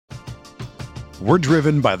We're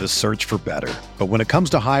driven by the search for better. But when it comes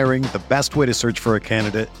to hiring, the best way to search for a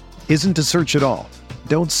candidate isn't to search at all.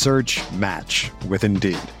 Don't search, match with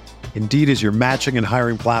Indeed. Indeed is your matching and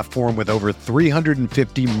hiring platform with over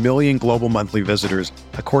 350 million global monthly visitors,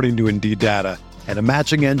 according to Indeed data, and a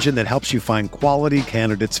matching engine that helps you find quality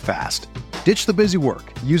candidates fast. Ditch the busy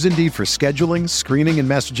work. Use Indeed for scheduling, screening, and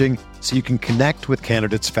messaging so you can connect with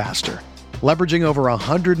candidates faster. Leveraging over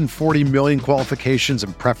 140 million qualifications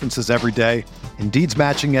and preferences every day, Indeed's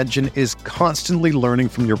matching engine is constantly learning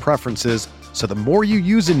from your preferences, so the more you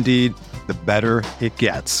use Indeed, the better it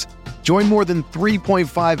gets. Join more than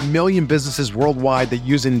 3.5 million businesses worldwide that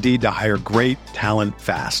use Indeed to hire great talent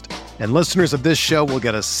fast. And listeners of this show will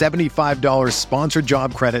get a $75 sponsored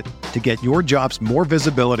job credit to get your jobs more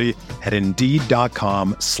visibility at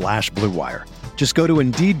Indeed.com/Blue Wire. Just go to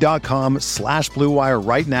Indeed.com/Blue Wire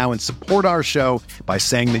right now and support our show by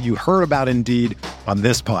saying that you heard about Indeed on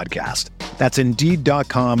this podcast. That's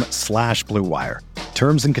Indeed.com/Blue Wire.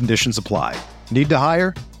 Terms and conditions apply. Need to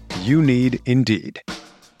hire? You need Indeed.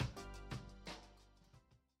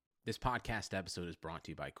 This podcast episode is brought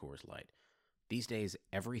to you by Coors Light. These days,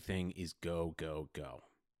 everything is go, go, go.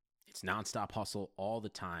 It's nonstop hustle all the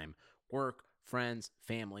time. Work, friends,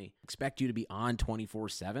 family, expect you to be on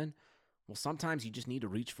 24/7. Well, sometimes you just need to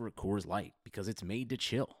reach for a Coors Light because it's made to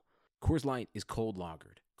chill. Coors Light is cold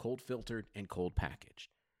lagered, cold filtered, and cold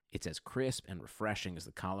packaged. It's as crisp and refreshing as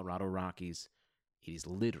the Colorado Rockies. It is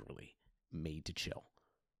literally made to chill.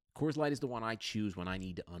 Coors Light is the one I choose when I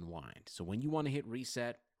need to unwind. So when you want to hit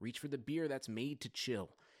reset, reach for the beer that's made to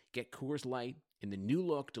chill. Get Coors Light in the new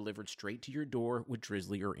look delivered straight to your door with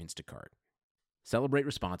Drizzly or Instacart. Celebrate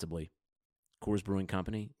responsibly. Coors Brewing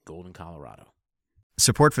Company, Golden, Colorado.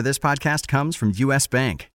 Support for this podcast comes from U.S.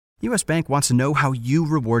 Bank. U.S. Bank wants to know how you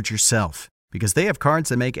reward yourself because they have cards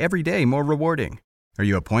that make every day more rewarding. Are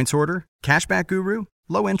you a points hoarder, cashback guru,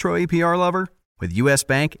 low intro APR lover? With U.S.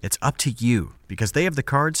 Bank, it's up to you because they have the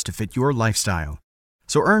cards to fit your lifestyle.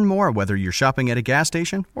 So earn more whether you're shopping at a gas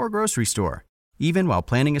station or grocery store, even while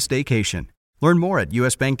planning a staycation. Learn more at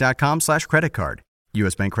usbank.com/creditcard.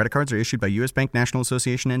 U.S. Bank credit cards are issued by U.S. Bank National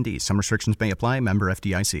Association ND. Some restrictions may apply. Member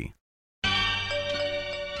FDIC.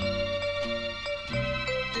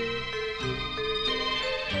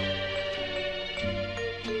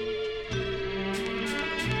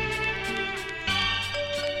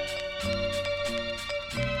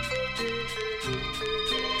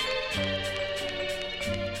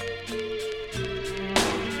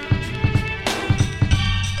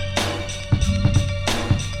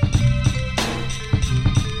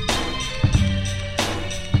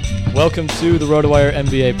 Welcome to the RotoWire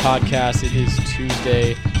NBA podcast. It is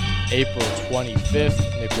Tuesday, April 25th.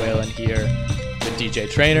 Nick Whalen here with DJ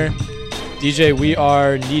Trainer. DJ, we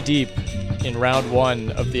are knee-deep in round one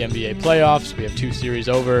of the NBA playoffs. We have two series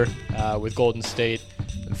over with Golden State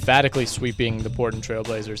emphatically sweeping the Portland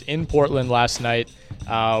Trailblazers in Portland last night.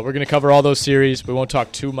 We're going to cover all those series. We won't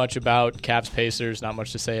talk too much about Cavs-Pacers. Not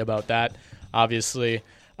much to say about that, obviously.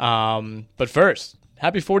 But first,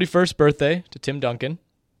 happy 41st birthday to Tim Duncan.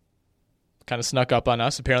 Kind of snuck up on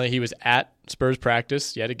us. Apparently he was at Spurs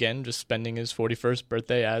practice yet again, just spending his 41st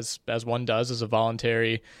birthday as one does as a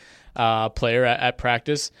voluntary player at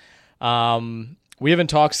practice. We haven't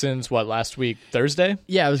talked since, last week, Thursday?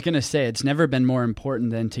 Yeah, I was going to say, it's never been more important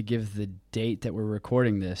than to give the date that we're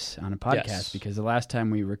recording this on a podcast, because the last time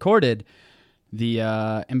we recorded, the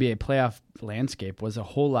NBA playoff landscape was a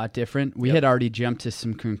whole lot different. We had already jumped to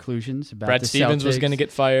some conclusions about Brad the Stevens Celtics. was going to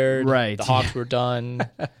get fired. Right. The Hawks were done.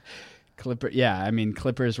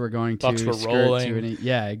 Clippers were going to Bucks were rolling.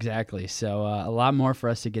 Yeah, exactly. So a lot more for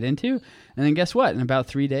us to get into. And then guess what? In about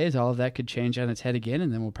 3 days, all of that could change on its head again,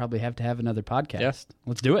 and then we'll probably have to have another podcast. Yeah.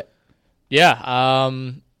 Let's do it. Yeah.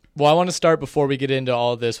 Well, I want to start before we get into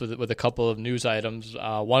all of this with a couple of news items,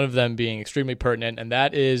 one of them being extremely pertinent, and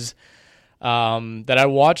that is that I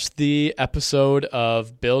watched the episode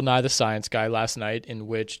of Bill Nye the Science Guy last night in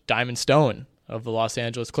which Diamond Stone of the Los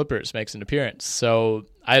Angeles Clippers makes an appearance. So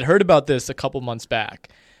I had heard about this a couple months back.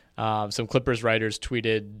 Some Clippers writers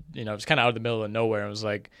tweeted, it was kind of out of the middle of nowhere. It was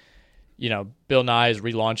like, Bill Nye is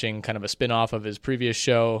relaunching kind of a spinoff of his previous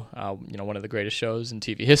show, one of the greatest shows in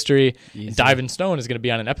TV history. Easy. And Diamond Stone is going to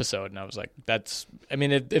be on an episode. And I was like,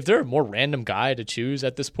 if they're a more random guy to choose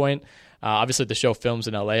at this point, obviously the show films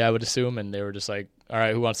in LA, I would assume. And they were just like, all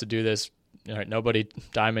right, who wants to do this? All right, nobody.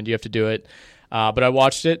 Diamond, you have to do it. But I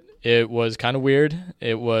watched it. It was kind of weird.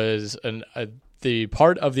 It was the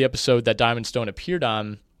part of the episode that Diamond Stone appeared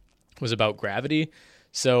on was about gravity.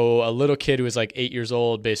 So a little kid who was like 8 years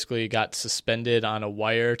old basically got suspended on a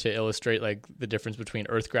wire to illustrate like the difference between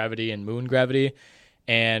Earth gravity and moon gravity.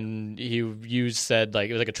 and he said like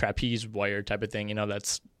it was like a trapeze wire type of thing, you know,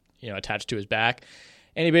 that's, you know, attached to his back,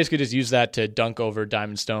 and he basically just used that to dunk over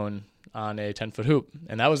Diamond Stone on a 10-foot hoop,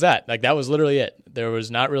 and that was that. Like that was literally it. There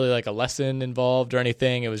was not really like a lesson involved or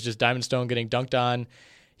anything. It was just Diamond Stone getting dunked on.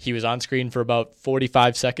 He was on screen for about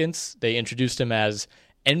 45 seconds. They introduced him as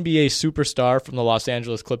NBA superstar from the Los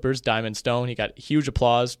Angeles Clippers, Diamond Stone. He got huge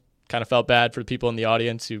applause. Kind of felt bad for the people in the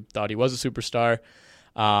audience who thought he was a superstar.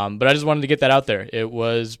 But I just wanted to get that out there. It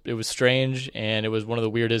was strange, and it was one of the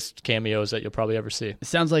weirdest cameos that you'll probably ever see. It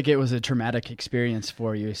sounds like it was a traumatic experience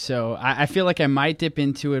for you. So I feel like I might dip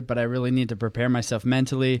into it, but I really need to prepare myself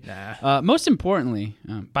mentally. Nah. Most importantly,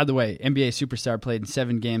 by the way, NBA superstar played in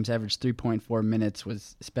 7 games, averaged 3.4 minutes,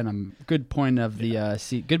 spent a good point of the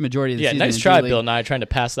good majority of the season. Yeah, nice try, Bill Nye, trying to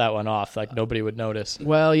pass that one off like nobody would notice.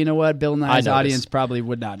 Well, you know what? Bill Nye's audience probably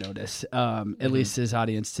would not notice, at least his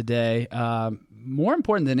audience today. More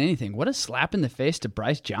important than anything, what a slap in the face to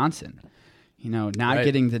Bryce Johnson. You know, not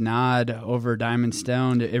getting the nod over Diamond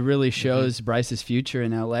Stone. It really shows Bryce's future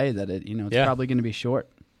in LA that it's probably going to be short.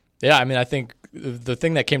 Yeah, I mean, I think the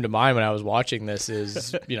thing that came to mind when I was watching this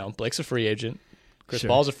is, you know, Blake's a free agent. Chris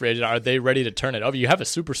Paul's a free agent. Are they ready to turn it over? You have a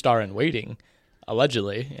superstar in waiting,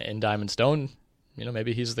 allegedly, in Diamond Stone. You know,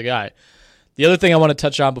 maybe he's the guy. The other thing I want to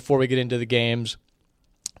touch on before we get into the games,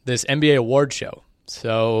 this NBA award show.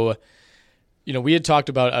 So, you know, we had talked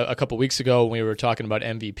about a couple weeks ago when we were talking about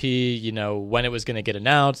MVP, you know, when it was going to get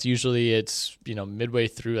announced. Usually it's, you know, midway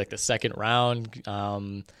through like the second round,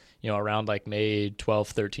 you know, around like May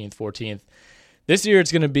 12th, 13th, 14th. This year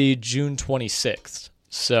it's going to be June 26th.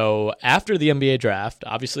 So after the NBA draft,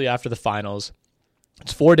 obviously after the finals,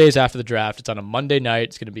 it's 4 days after the draft. It's on a Monday night.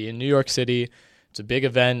 It's going to be in New York City. It's a big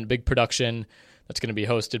event, big production that's going to be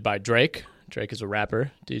hosted by Drake. Drake is a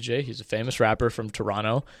rapper, DJ. He's a famous rapper from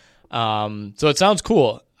Toronto. So it sounds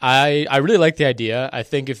cool. I really like the idea. I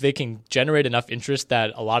think if they can generate enough interest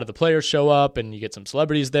that a lot of the players show up and you get some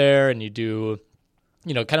celebrities there and you do,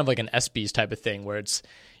 you know, kind of like an ESPYs type of thing where it's,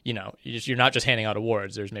 you know, you're not just handing out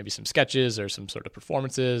awards. There's maybe some sketches or some sort of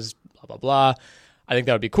performances, blah, blah, blah. I think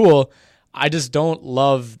that would be cool. I just don't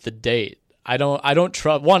love the date. I don't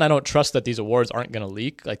trust that these awards aren't going to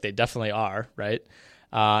leak. Like they definitely are, right?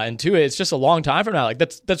 And two, it's just a long time from now. Like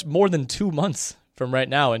that's more than 2 months from right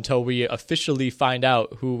now until we officially find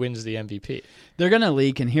out who wins the MVP. They're going to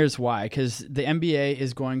leak, and here's why. Because the NBA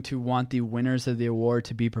is going to want the winners of the award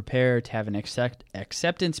to be prepared, to have an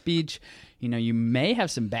acceptance speech. You know, you may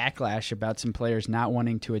have some backlash about some players not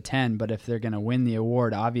wanting to attend, but if they're going to win the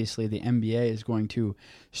award, obviously the NBA is going to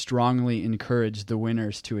strongly encourage the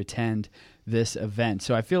winners to attend this event.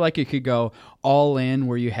 So I feel like it could go all in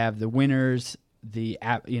where you have the winners, the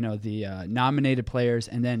nominated players,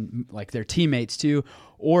 and then like their teammates too,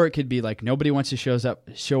 or it could be like nobody wants to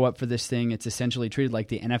show up for this thing. It's essentially treated like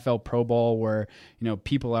the NFL Pro Bowl, where you know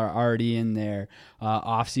people are already in their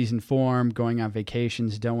off-season form, going on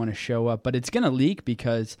vacations, don't want to show up. But it's going to leak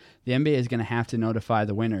because the NBA is going to have to notify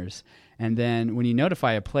the winners. And then when you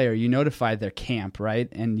notify a player, you notify their camp, right?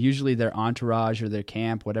 And usually their entourage or their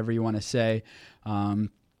camp, whatever you want to say.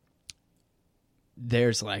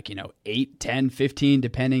 There's like, 8, 10, 15,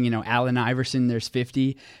 depending, Allen Iverson, there's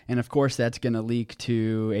 50. And of course that's going to leak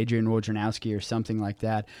to Adrian Wojnarowski or something like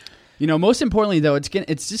that. Most importantly though, it's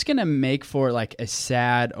just going to make for like a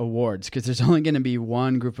sad awards because there's only going to be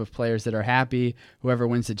one group of players that are happy, whoever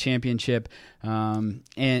wins the championship. And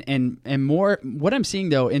more, what I'm seeing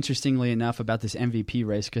though, interestingly enough about this MVP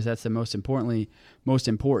race, because that's the most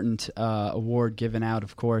important award given out,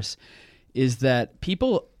 of course, is that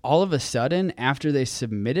people all of a sudden, after they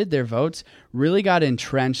submitted their votes, really got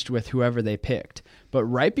entrenched with whoever they picked. But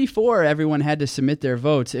right before everyone had to submit their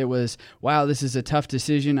votes, it was, wow, this is a tough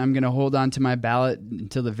decision. I'm going to hold on to my ballot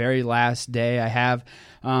until the very last day I have.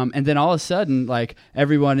 And then all of a sudden, like,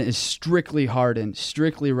 everyone is strictly Harden,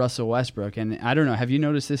 strictly Russell Westbrook. And I don't know, have you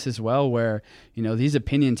noticed this as well, where, these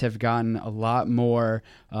opinions have gotten a lot more,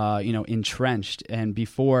 entrenched. And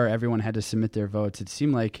before everyone had to submit their votes, it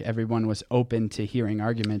seemed like everyone was open to hearing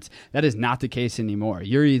arguments. That is not the case anymore.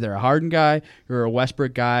 You're either a Harden guy, you're a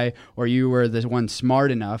Westbrook guy, or you were the one smart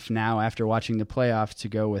enough now after watching the playoffs to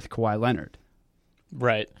go with Kawhi Leonard.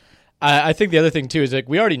 Right. I think the other thing too is like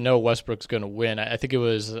we already know Westbrook's going to win. I think it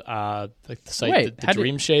was like the site, the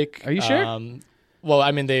Dream Shake. Are you sure? Well,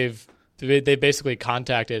 I mean they basically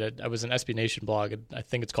contacted. I was an SB Nation blog. I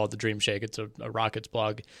think it's called the Dream Shake. It's a Rockets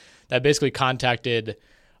blog that basically contacted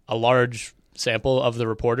a large sample of the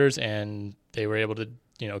reporters, and they were able to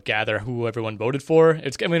gather who everyone voted for. It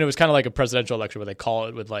was kind of like a presidential election where they call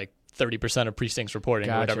it with like 30% of precincts reporting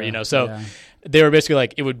or whatever. So they were basically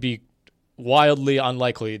like, it would be wildly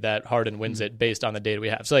unlikely that Harden wins it based on the data we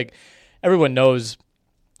have. So like everyone knows,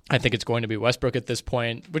 I think it's going to be Westbrook at this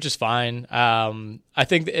point, which is fine. I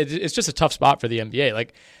think it's just a tough spot for the NBA.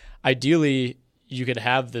 Like ideally you could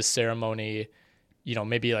have this ceremony,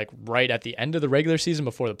 maybe like right at the end of the regular season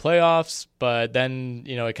before the playoffs, but then,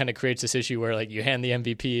 it kind of creates this issue where like you hand the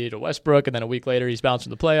MVP to Westbrook and then a week later he's bounced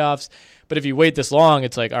from the playoffs. But if you wait this long,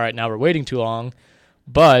 it's like, all right, now we're waiting too long.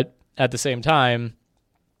 But at the same time,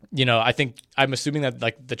 I'm assuming that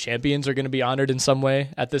like the champions are going to be honored in some way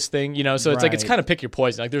at this thing, so it's like, it's kind of pick your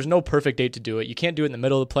poison. Like there's no perfect date to do it. You can't do it in the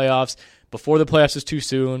middle of the playoffs. Before the playoffs is too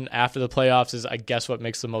soon. After the playoffs is, I guess, what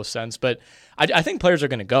makes the most sense. But I think players are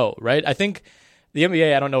going to go, right? I think the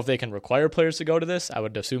NBA, I don't know if they can require players to go to this. I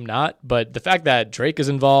would assume not. But the fact that Drake is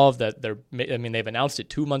involved, that they've announced it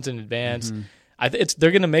 2 months in advance. Mm-hmm.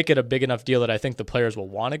 They're going to make it a big enough deal that I think the players will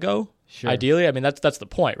want to go. Sure. Ideally, I mean that's the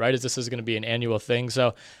point, right? This is going to be an annual thing,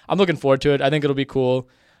 so I'm looking forward to it. I think it'll be cool.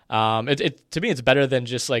 To me, it's better than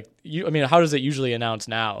just like how does it usually announce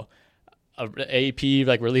now? AP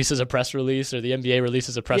like releases a press release, or the NBA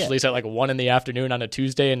releases a press release at like 1 p.m. on a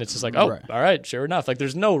Tuesday, and it's just like, all right, sure enough. Like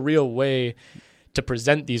there's no real way to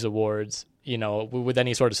present these awards, with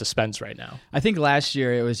any sort of suspense right now. I think last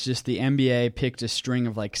year it was just the NBA picked a string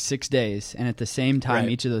of like 6 days, and at the same time,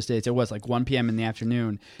 each of those days, it was like 1 p.m. in the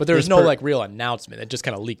afternoon. But there was no like real announcement. It just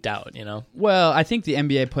kind of leaked out, Well, I think the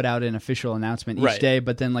NBA put out an official announcement each day,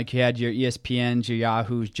 but then like you had your ESPNs, your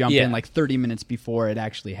Yahoos jump in like 30 minutes before it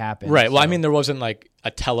actually happened. Right. So. Well, I mean, there wasn't like a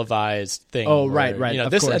televised thing. Oh, right.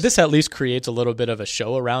 This at least creates a little bit of a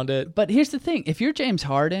show around it. But here's the thing. If you're James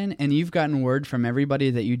Harden and you've gotten word from everybody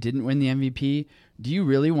that you didn't win the MVP, do you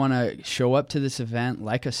really want to show up to this event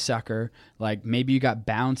like a sucker? Like maybe you got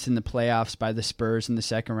bounced in the playoffs by the Spurs in the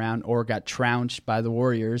second round, or got trounced by the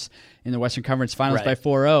Warriors in the Western Conference Finals by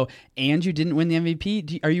 4-0, and you didn't win the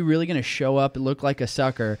MVP? Are you really going to show up and look like a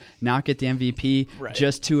sucker, not get the MVP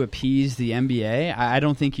just to appease the NBA? I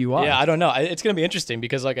don't think you are. Yeah, I don't know. It's going to be interesting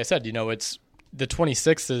because, like I said, it's the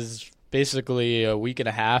 26th is basically a week and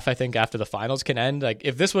a half, I think, after the finals can end. Like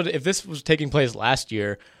if this was taking place last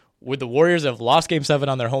year, would the Warriors have lost Game 7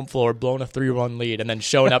 on their home floor, blown a 3-1 lead, and then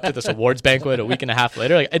shown up to this awards banquet a week and a half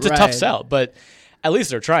later? Like, it's a tough sell, but at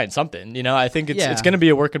least they're trying something. I think it's going to be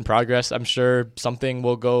a work in progress. I'm sure a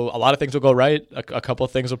lot of things will go right. A couple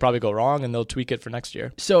of things will probably go wrong, and they'll tweak it for next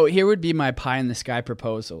year. So here would be my pie in the sky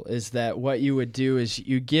proposal, is that what you would do is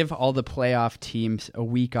you give all the playoff teams a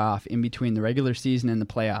week off in between the regular season and the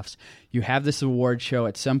playoffs. You have this award show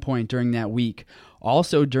at some point during that week.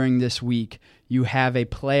 Also during this week, you have a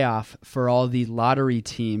playoff for all the lottery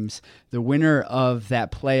teams. The winner of that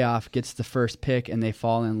playoff gets the first pick, and they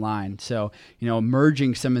fall in line. So,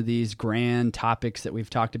 merging some of these grand topics that we've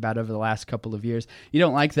talked about over the last couple of years. You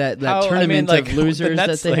don't like that tournament of losers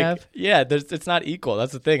that they have? Yeah, it's not equal.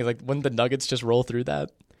 That's the thing. It's like, wouldn't the Nuggets just roll through that?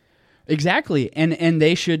 Exactly. And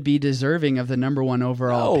they should be deserving of the number 1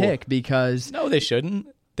 overall pick because... No, they shouldn't.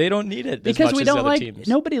 They don't need it because we don't like teams.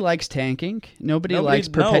 Nobody likes tanking. Nobody likes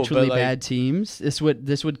perpetually bad teams. This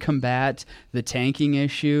would combat the tanking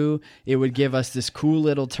issue. It would give us this cool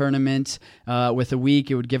little tournament with a week.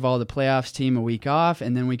 It would give all the playoffs team a week off,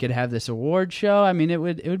 and then we could have this award show. I mean, it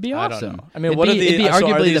would be awesome. I don't know. I mean, it'd be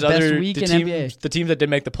arguably the best week in NBA. The teams that did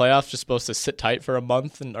make the playoffs just supposed to sit tight for a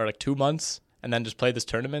month or like 2 months and then just play this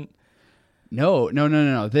tournament. No.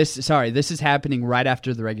 This is happening right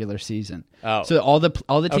after the regular season. Oh. So all the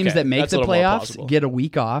teams that make the playoffs get a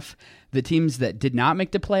week off. The teams that did not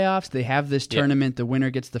make the playoffs, they have this tournament. The winner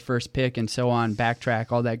gets the first pick, and so on.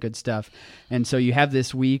 Backtrack, all that good stuff. And so you have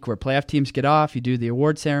this week where playoff teams get off. You do the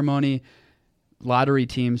award ceremony. Lottery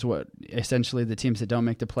teams, essentially the teams that don't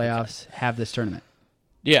make the playoffs, have this tournament.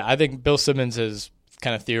 Yeah, I think Bill Simmons has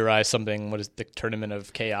kind of theorize something. What is the tournament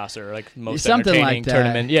of chaos, or like most something entertaining like that.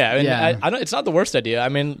 tournament? Yeah, I don't. It's not the worst idea. I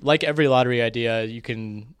mean, like every lottery idea, you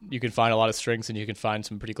can find a lot of strengths and you can find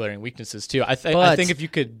some pretty glaring weaknesses too. I think if you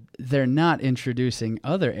could, they're not introducing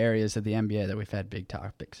other areas of the NBA that we've had big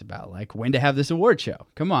topics about, like when to have this award show.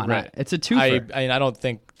 Come on, right? It's a twofer. I don't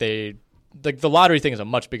think they like the lottery thing is a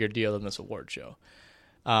much bigger deal than this award show.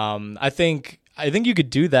 I think you could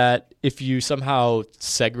do that if you somehow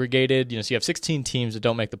segregated, so you have 16 teams that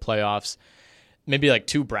don't make the playoffs, maybe like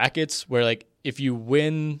 2 brackets where like if you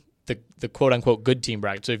win the quote unquote good team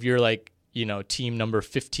bracket. So if you're like, team number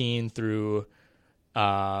 15 through,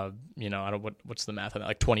 I don't, what's the math on that?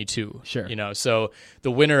 Like 22, sure. So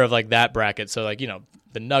the winner of like that bracket. So like,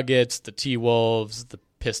 the Nuggets, the T-Wolves, the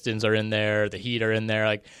Pistons are in there, the Heat are in there.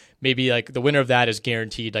 Like maybe like the winner of that is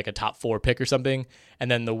guaranteed like a top 4 pick or something. And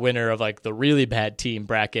then the winner of like the really bad team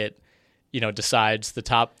bracket decides the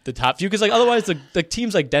top few, because like otherwise the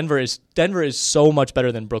teams like Denver is so much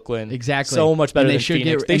better than Brooklyn, exactly, so much better than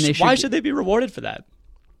Phoenix. Why should they be rewarded for that?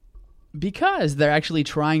 Because they're actually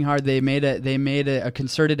trying hard. They made a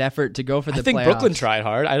concerted effort to go for the playoffs. I think Brooklyn tried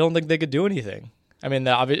hard. I don't think they could do anything. I mean,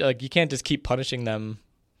 you can't just keep punishing them.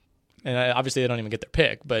 And obviously they don't even get their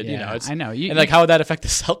pick, but I know. How would that affect the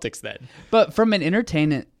Celtics then? But from an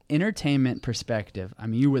entertainment perspective, I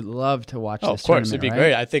mean, you would love to watch this of course, it'd be right?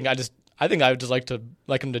 great. I think I would just like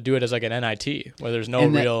them to do it as like an NIT where there's no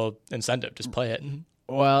real incentive, just play it.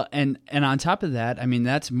 Well, and on top of that, I mean,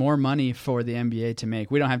 that's more money for the NBA to make.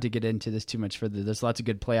 We don't have to get into this too much further. There's lots of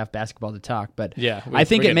good playoff basketball to talk, but I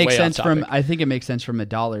think it makes sense from a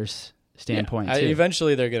dollars standpoint too.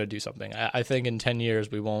 Eventually they're going to do something. I think in 10 years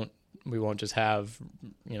we won't just have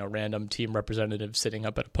random team representatives sitting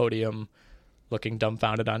up at a podium looking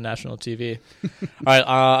dumbfounded on national TV. All right,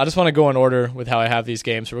 I just want to go in order with how I have these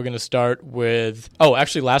games. So we're going to start with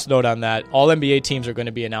last note on that, all NBA teams are going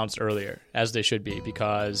to be announced earlier, as they should be,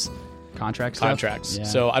 because contracts. Yeah.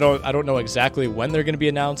 So I don't know exactly when they're going to be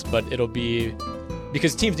announced, but it'll be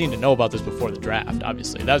because teams need to know about this before the draft.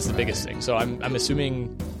 Obviously, that's the biggest thing. So I'm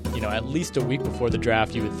assuming at least a week before the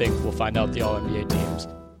draft, you would think we'll find out the all NBA teams.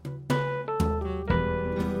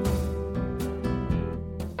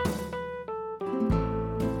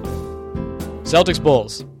 Celtics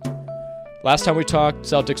Bulls. Last time we talked,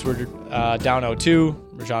 Celtics were down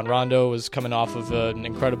 0-2. Rajon Rondo was coming off of an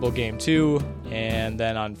incredible Game 2. And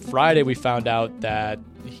then on Friday, we found out that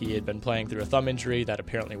he had been playing through a thumb injury that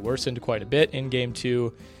apparently worsened quite a bit in Game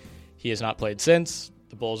 2. He has not played since.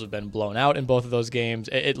 The Bulls have been blown out in both of those games.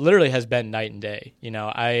 It literally has been night and day.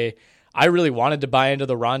 I really wanted to buy into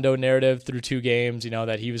the Rondo narrative through 2 games,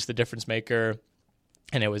 that he was the difference maker.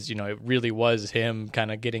 And it was, it really was him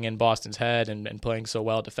kind of getting in Boston's head and playing so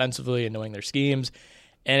well defensively and knowing their schemes.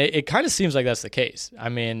 And it kind of seems like that's the case. I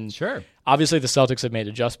mean, sure. Obviously the Celtics have made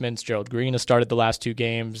adjustments. Gerald Green has started the last 2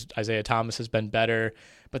 games. Isaiah Thomas has been better,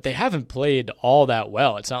 but they haven't played all that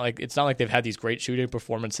well. It's not like they've had these great shooting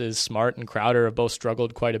performances. Smart and Crowder have both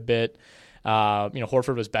struggled quite a bit.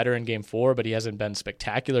 Horford was better in Game 4, but he hasn't been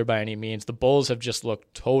spectacular by any means. The Bulls have just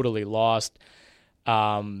looked totally lost.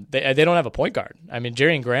 They don't have a point guard. I mean,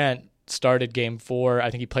 Jerian Grant started Game 4.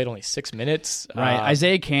 I think he played only 6 minutes. Right.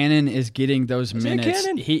 Isaiah Cannon is getting those minutes.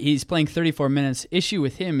 He's playing 34 minutes. Issue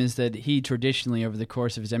with him is that he traditionally, over the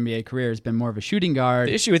course of his NBA career, has been more of a shooting guard.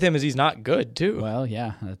 The issue with him is he's not good, too. Well,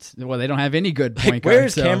 yeah. They don't have any good point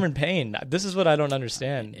guards. Where's Cameron Payne? This is what I don't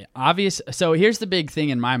understand. So here's the big thing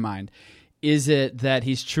in my mind. Is it that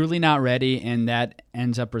he's truly not ready and that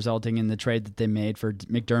ends up resulting in the trade that they made for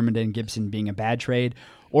McDermott and Gibson being a bad trade?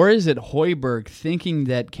 Or is it Hoiberg thinking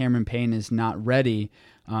that Cameron Payne is not ready?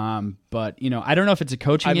 But, I don't know if it's a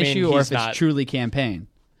coaching issue or if it's truly Cam Payne.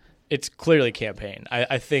 It's clearly Cam Payne.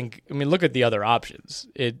 I think, look at the other options.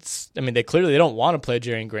 They don't want to play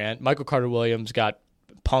Jerian Grant. Michael Carter-Williams got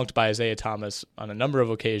punked by Isaiah Thomas on a number of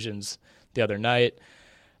occasions the other night.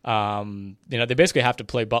 They basically have to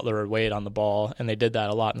play Butler or Wade on the ball, and they did that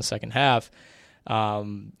a lot in the second half.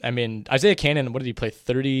 Isaiah Cannon, what did he play?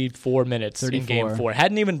 34 minutes in Game 4.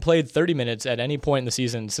 Hadn't even played 30 minutes at any point in the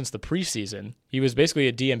season since the preseason. He was basically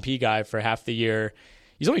a DMP guy for half the year.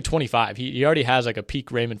 He's only 25. He already has like a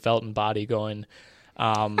peak Raymond Felton body going.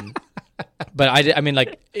 But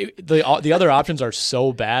the other options are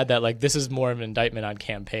so bad that this is more of an indictment on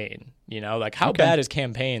Cam Payne. How bad is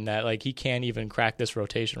Cam Payne that he can't even crack this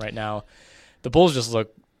rotation right now? The Bulls just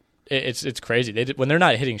look, it's crazy. When they're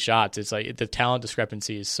not hitting shots, it's like the talent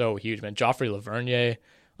discrepancy is so huge, man. Joffrey Lavergne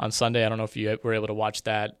on Sunday, I don't know if you were able to watch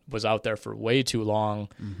that, was out there for way too long,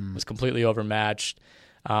 was completely overmatched.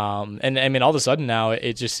 All of a sudden now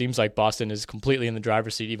it just seems like Boston is completely in the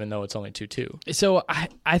driver's seat, even though it's only 2-2. So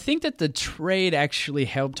I think that the trade actually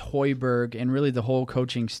helped Hoiberg and really the whole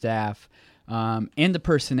coaching staff and the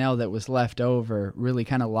personnel that was left over really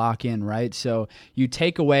kind of lock in, right? So you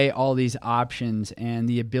take away all these options and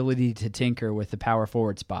the ability to tinker with the power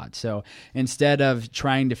forward spot. So instead of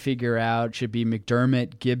trying to figure out should be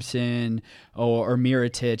McDermott, Gibson, or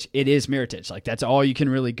Mirotic, it is Mirotic. That's all you can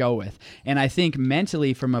really go with. And I think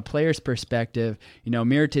mentally, from a player's perspective,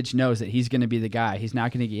 Mirotic knows that he's going to be the guy. He's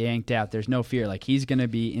not going to get yanked out. There's no fear. He's going to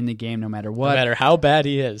be in the game no matter what. No matter how bad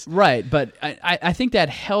he is. Right. But I think that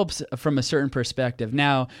helps from a certain perspective.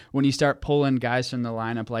 Now, when you start pulling guys from the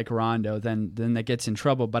lineup like Rondo, then that gets in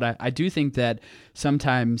trouble. But I do think that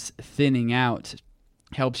sometimes thinning out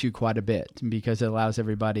helps you quite a bit because it allows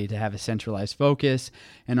everybody to have a centralized focus.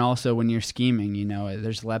 And also when you're scheming,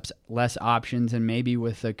 there's less options, and maybe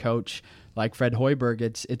with a coach like Fred Hoiberg,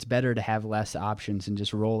 it's better to have less options and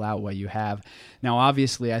just roll out what you have. Now,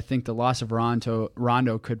 obviously, I think the loss of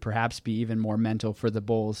Rondo could perhaps be even more mental for the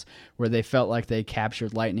Bulls, where they felt like they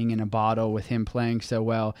captured lightning in a bottle with him playing so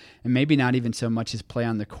well, and maybe not even so much his play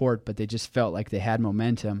on the court, but they just felt like they had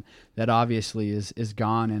momentum that obviously is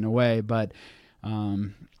gone in a way. But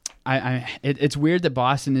it's weird that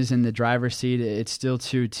Boston is in the driver's seat. It's still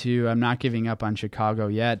 2-2. I'm not giving up on Chicago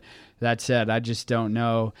yet. That said, I just don't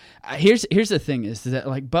know. Here's the thing is that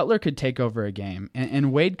like Butler could take over a game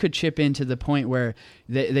and Wade could chip in to the point where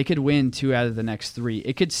they could win 2 out of the next 3.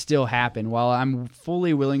 It could still happen. While I'm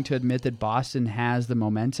fully willing to admit that Boston has the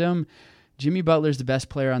momentum, Jimmy Butler's the best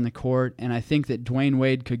player on the court, and I think that Dwayne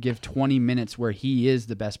Wade could give 20 minutes where he is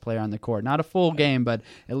the best player on the court. Not a full game, but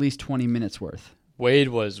at least 20 minutes worth. Wade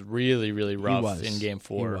was really, really rough in Game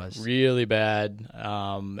 4. He was. Really bad,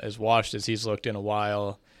 as washed as he's looked in a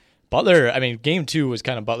while. Butler, Game 2 was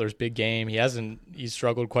kind of Butler's big game. He's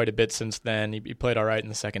struggled quite a bit since then. He played all right in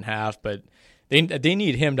the second half, but they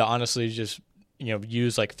need him to honestly just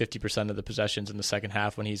use like 50% of the possessions in the second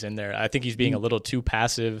half when he's in there. I think he's being a little too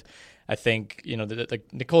passive. I think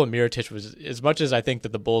Nikola Mirotic was, as much as I think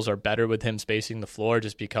that the Bulls are better with him spacing the floor,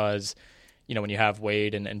 just because when you have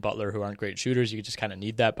Wade and Butler who aren't great shooters, you just kind of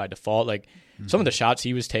need that by default. Like some of the shots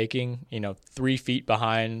he was taking, 3 feet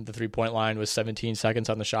behind the 3-point line with 17 seconds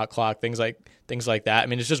on the shot clock, things like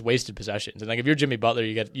that. It's just wasted possessions. And like if you're Jimmy Butler,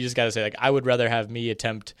 you just got to say like, I would rather have me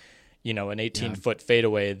attempt, an 18-foot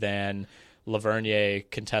fadeaway than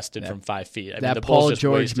Lavernier contested from 5 feet. That Paul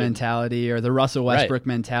George mentality or the Russell Westbrook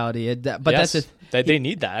mentality. They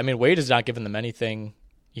need that. Wade has not given them anything.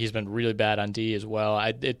 He's been really bad on D as well.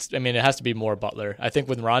 It has to be more Butler. I think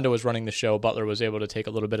when Rondo was running the show, Butler was able to take a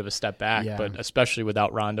little bit of a step back, but especially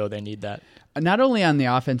without Rondo, they need that. Not only on the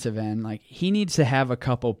offensive end, like he needs to have a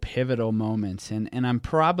couple pivotal moments, and I'm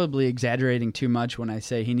probably exaggerating too much when I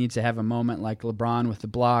say he needs to have a moment like LeBron with the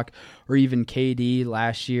block, or even KD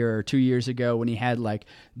last year or 2 years ago when he had like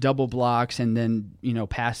double blocks and then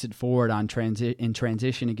passed it forward in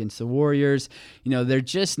transition against the Warriors. There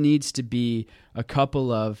just needs to be a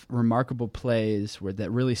couple of remarkable plays that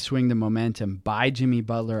really swing the momentum by Jimmy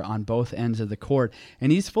Butler on both ends of the court,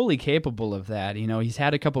 and he's fully capable of that. He's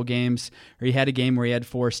had a couple games, or he had a game where he had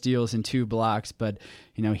 4 steals and 2 blocks, but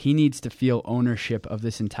he needs to feel ownership of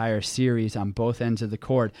this entire series on both ends of the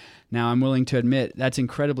court. Now, I'm willing to admit that's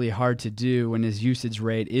incredibly hard to do when his usage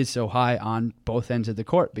rate is so high on both ends of the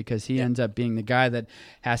court, because he ends up being the guy that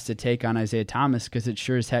has to take on Isaiah Thomas, because it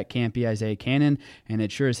sure as heck can't be Isaiah Cannon, and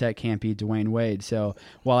it sure as heck can't be Dwayne Wade. So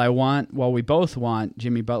while we both want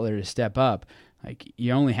Jimmy Butler to step up, like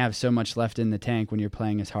you only have so much left in the tank when you're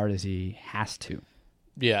playing as hard as he has to.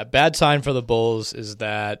 Yeah, bad sign for the Bulls is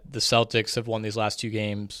that the Celtics have won these last 2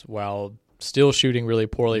 games while still shooting really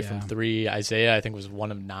poorly from 3. Isaiah, I think, was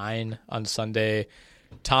 1 of 9 on Sunday.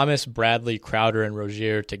 Thomas, Bradley, Crowder, and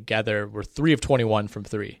Rozier together were 3 of 21 from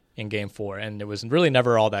 3 in Game 4, and it was really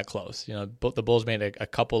never all that close. The Bulls made a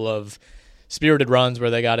couple of spirited runs where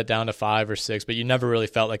they got it down to 5 or 6, but you never really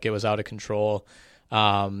felt like it was out of control.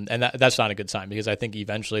 And that's not a good sign, because I think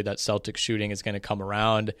eventually that Celtics shooting is going to come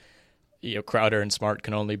around. Crowder and Smart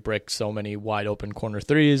can only brick so many wide open corner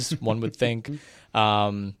threes, one would think.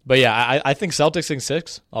 But yeah, I think Celtics in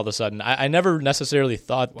 6 all of a sudden. I never necessarily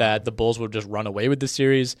thought that the Bulls would just run away with the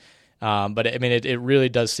series. But it really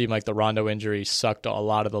does seem like the Rondo injury sucked a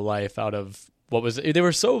lot of the life out of they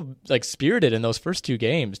were so like spirited in those first 2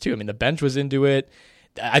 games too. The bench was into it.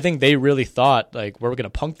 I think they really thought, like, we're going to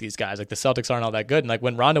punk these guys. Like, the Celtics aren't all that good. And, like,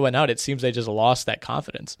 when Rondo went out, it seems they just lost that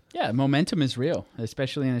confidence. Yeah, momentum is real,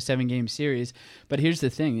 especially in a 7-game series. But here's the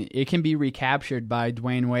thing. It can be recaptured by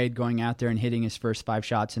Dwayne Wade going out there and hitting his first 5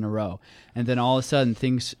 shots in a row. And then all of a sudden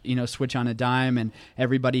things, switch on a dime and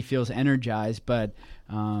everybody feels energized. But,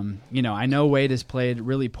 I know Wade has played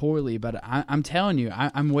really poorly, but I'm telling you,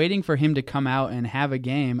 I'm waiting for him to come out and have a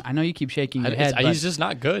game. I know you keep shaking your head. He's just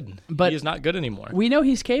not good. But he is not good anymore. We know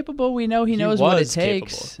he's capable. We know he knows what it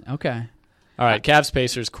takes. Capable. Okay. All right, Cavs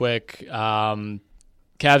Pacers quick.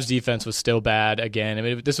 Cavs defense was still bad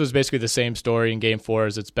again. This was basically the same story in Game 4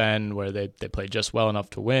 as it's been, where they played just well enough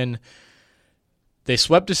to win. They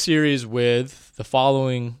swept a series with the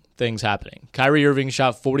following things happening. Kyrie Irving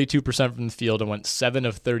shot 42% from the field and went 7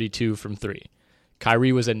 of 32 from 3.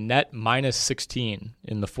 Kyrie was a net minus 16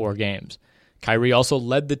 in the 4 games. Kyrie also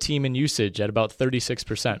led the team in usage at about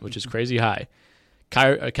 36%, which is crazy high.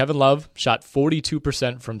 Kevin Love shot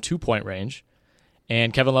 42% from 2-point range,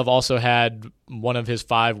 And Kevin Love also had one of his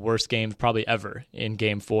 5 worst games probably ever in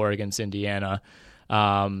Game 4 against Indiana.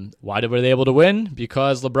 Why were they able to win?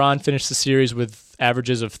 Because LeBron finished the series with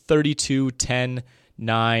averages of 32, 10,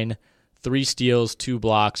 9, 3 steals, 2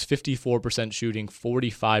 blocks, 54% shooting,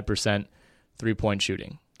 45% three-point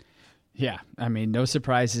shooting. Yeah, I mean, no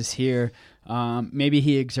surprises here. Maybe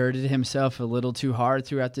he exerted himself a little too hard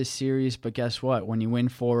throughout this series, but guess what? When you win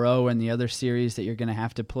 4-0 and the other series that you're going to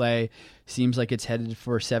have to play seems like it's headed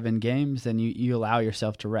for 7 games, then you allow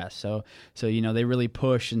yourself to rest. So they really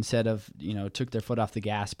push instead of, took their foot off the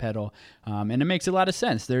gas pedal. And it makes a lot of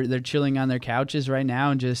sense. They're chilling on their couches right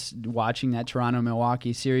now and just watching that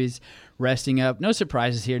Toronto-Milwaukee series, resting up. No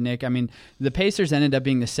surprises here, Nick. I mean, the Pacers ended up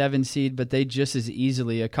being the 7 seed, but they just as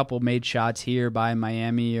easily, a couple made shots here by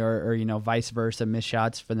Miami or vice versa, missed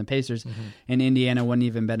shots from the Pacers, and Indiana wouldn't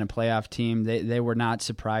even been a playoff team. They were not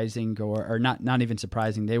surprising or not even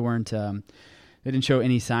surprising. They weren't. They didn't show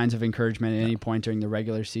any signs of encouragement at any point during the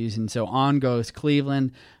regular season. So on goes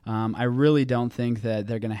Cleveland. I really don't think that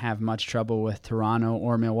they're going to have much trouble with Toronto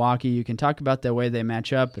or Milwaukee. You can talk about the way they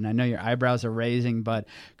match up, and I know your eyebrows are raising, but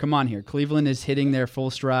come on here. Cleveland is hitting their full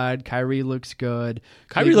stride. Kyrie looks good.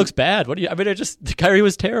 Kyrie looks bad. Kyrie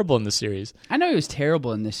was terrible in this series. I know he was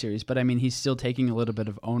terrible in this series, but I mean, he's still taking a little bit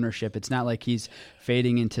of ownership. It's not like he's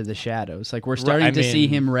fading into the shadows. Like, we're starting to see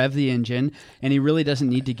him rev the engine, and he really doesn't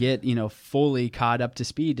need to get, fully caught up to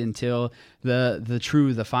speed until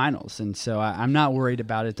the finals. And so I'm not worried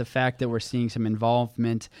about it. The fact that we're seeing some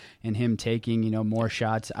involvement and him taking, more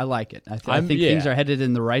shots, I like it. I think things are headed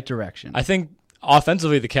in the right direction. I think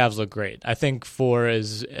offensively the Cavs look great. I think for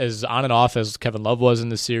as on and off as Kevin Love was in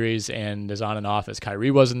the series and as on and off as Kyrie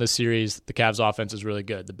was in the series, the Cavs offense is really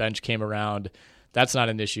good. The bench came around. That's not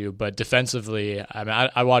an issue. But defensively, I mean,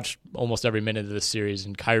 I watched almost every minute of this series,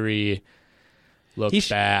 and Kyrie looked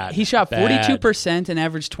bad. He shot 42% and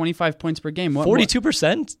averaged 25 points per game.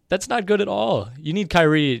 42%? That's not good at all. You need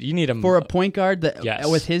Kyrie. You need him. For a point guard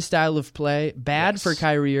with his style of play, for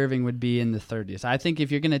Kyrie Irving would be in the 30s. I think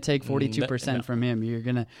if you're going to take 42% from him, you're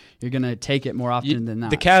gonna take it more often than not.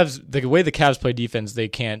 The Cavs, the way the Cavs play defense, they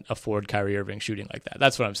can't afford Kyrie Irving shooting like that.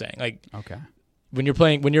 That's what I'm saying. Like, okay. When you're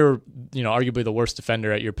arguably the worst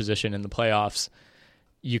defender at your position in the playoffs,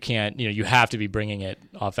 you can't, you have to be bringing it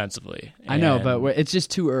offensively. I know, but it's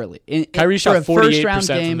just too early. Kyrie shot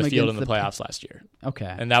 48% from the field in the playoffs last year.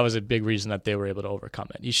 Okay. And that was a big reason that they were able to overcome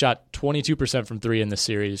it. He shot 22% from 3 in the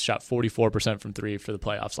series, shot 44% from 3 for the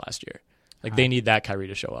playoffs last year. Like, they need that Kyrie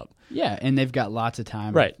to show up. Yeah, and they've got lots of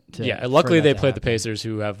time. Right. Luckily they played the Pacers,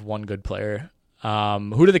 who have one good player.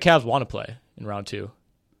 Who do the Cavs want to play in round 2?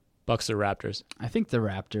 Bucks or Raptors? I think the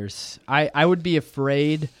Raptors. I would be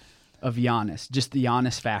afraid of Giannis, just the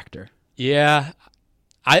Giannis factor. Yeah,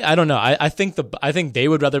 I don't know. I think they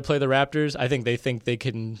would rather play the Raptors. I think they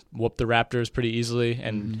can whoop the Raptors pretty easily,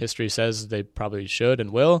 and history says they probably should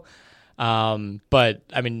and will. But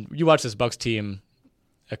I mean, you watch this Bucks team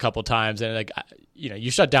a couple times, and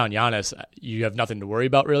you shut down Giannis, you have nothing to worry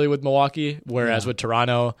about really with Milwaukee. Whereas with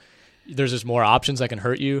Toronto, there's just more options that can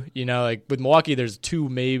hurt you. Like with Milwaukee, there's 2,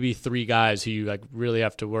 maybe 3 guys who you really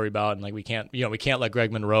have to worry about, and we can't let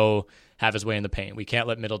Greg Monroe have his way in the paint. We can't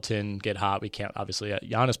let Middleton get hot. We can't obviously let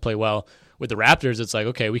Giannis play well. With the Raptors, it's like,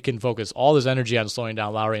 okay, we can focus all this energy on slowing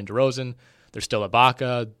down Lowry and DeRozan. There's still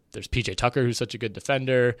Ibaka. There's PJ Tucker, who's such a good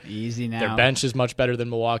defender. Easy now. Their bench is much better than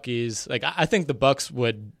Milwaukee's. I think the Bucks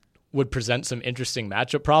would present some interesting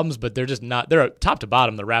matchup problems, but they're just not. They're top to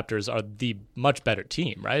bottom. The Raptors are the much better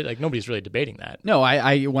team, right? Like, nobody's really debating that. No,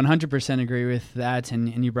 I 100% agree with that,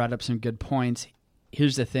 and you brought up some good points.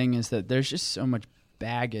 Here's the thing: is that there's just so much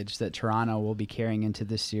baggage that Toronto will be carrying into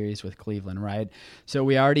this series with Cleveland, right? So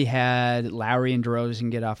we already had Lowry and DeRozan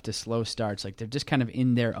get off to slow starts. Like, they're just kind of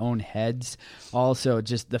in their own heads. Also,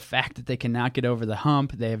 just the fact that they cannot get over the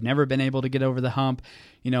hump. They have never been able to get over the hump.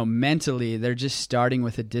 Mentally, they're just starting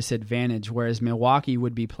with a disadvantage, whereas Milwaukee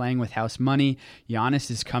would be playing with house money.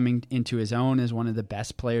 Giannis is coming into his own as one of the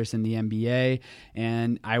best players in the NBA,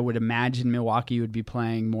 and I would imagine Milwaukee would be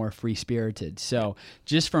playing more free-spirited. So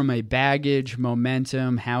just from a baggage,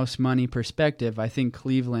 momentum, house money perspective, I think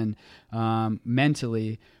Cleveland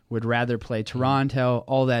mentally would rather play Toronto.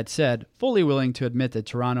 All that said, fully willing to admit that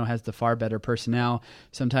Toronto has the far better personnel.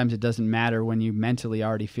 Sometimes it doesn't matter when you mentally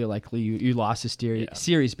already feel like you lost a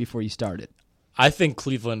series before you started. I think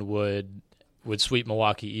Cleveland would sweep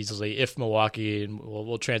Milwaukee easily if Milwaukee, and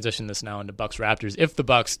we'll transition this now into Bucks Raptors, if the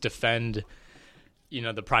Bucks defend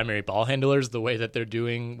the primary ball handlers the way that they're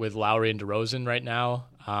doing with Lowry and DeRozan right now.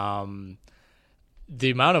 the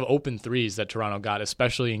amount of open threes that Toronto got,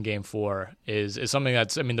 especially in Game 4, is something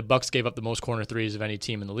that's, I mean, the Bucks gave up the most corner threes of any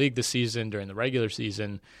team in the league this season during the regular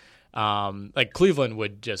season. Like Cleveland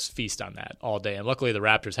would just feast on that all day. And luckily the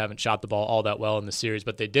Raptors haven't shot the ball all that well in the series,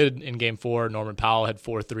 but they did in Game 4. Norman Powell had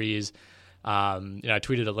 4 threes. I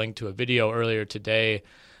tweeted a link to a video earlier today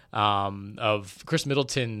of Chris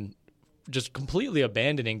Middleton just completely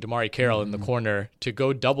abandoning DeMar Carroll in the corner to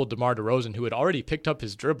go double DeMar DeRozan, who had already picked up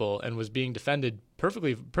his dribble and was being defended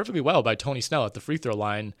perfectly well by Tony Snell at the free throw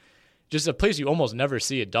line. Just a place you almost never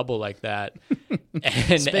see a double like that.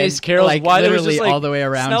 And Carroll's like, wide, literally just like, all the way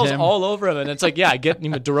around Snell's him. all over him. And it's like, yeah,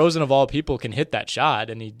 DeRozan of all people can hit that shot,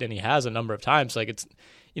 and he has a number of times. Like, it's,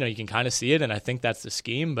 you can kind of see it, and I think that's the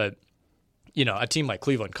scheme. But, a team like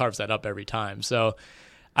Cleveland carves that up every time. So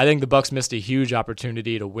I think the Bucks missed a huge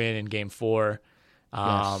opportunity to win in Game 4.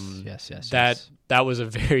 Yes. That was a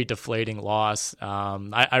very deflating loss.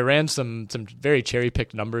 I ran some very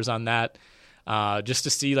cherry-picked numbers on that just to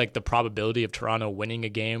see like the probability of Toronto winning a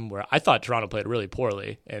game where I thought Toronto played really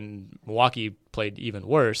poorly and Milwaukee played even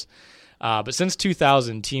worse. But since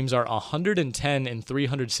 2000, teams are 110 and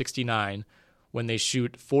 369 when they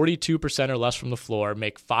shoot 42% or less from the floor,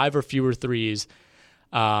 make 5 or fewer threes,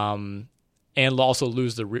 and also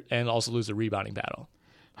lose the rebounding battle.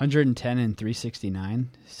 110 and 369,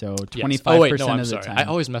 so 25% I'm of the sorry. time. I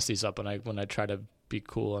always mess these up when I try to be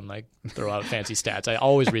cool and like throw out fancy stats. I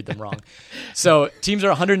always read them wrong. So teams are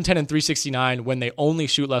 110 and 369 when they only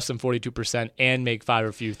shoot less than 42% and make 5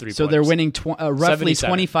 or few 3-pointers. So they're winning roughly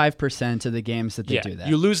 77. 25% of the games that they do that.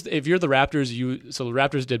 You lose if you're the Raptors. So the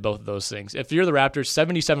Raptors did both of those things. If you're the Raptors,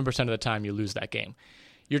 77% of the time you lose that game.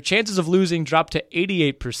 Your chances of losing drop to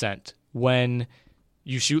 88% when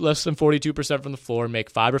you shoot less than 42% from the floor, make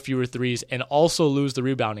 5 or fewer threes, and also lose the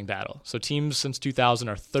rebounding battle. So teams since 2000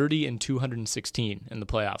 are 30 and 216 in the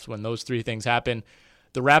playoffs. When those 3 things happen,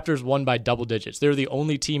 the Raptors won by double digits. They're the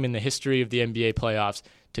only team in the history of the NBA playoffs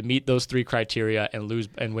to meet those 3 criteria and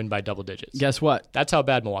win by double digits. Guess what? That's how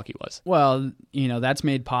bad Milwaukee was. Well, that's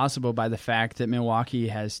made possible by the fact that Milwaukee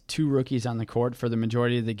has 2 rookies on the court for the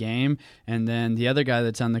majority of the game, and then the other guy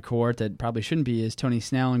that's on the court that probably shouldn't be is Tony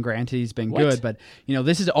Snell, and granted he's been good, but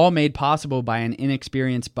this is all made possible by an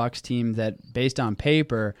inexperienced Bucks team that, based on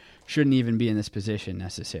paper, shouldn't even be in this position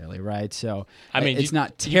necessarily, right? So, I mean, it's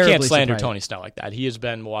not terribly you can't slander surprising. Tony Snell like that. He has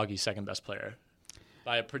been Milwaukee's second best player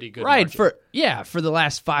by a pretty good right margin. for the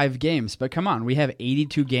last 5 games. But come on, we have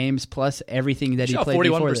 82 games plus everything that he played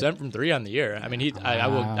 41% from 3 on the year. I mean,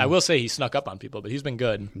 I will say he snuck up on people, but he's been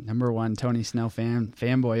good. Number 1 Tony Snell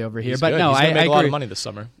fanboy over here. He's but good. no, he's gonna make a lot agree. of money this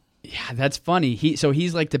summer. Yeah, that's funny. He's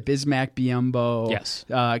like the Bismack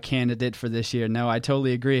Biyombo candidate for this year. No, I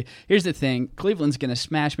totally agree. Here's the thing. Cleveland's going to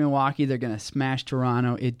smash Milwaukee. They're going to smash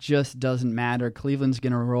Toronto. It just doesn't matter. Cleveland's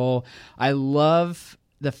going to roll. I love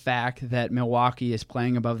the fact that Milwaukee is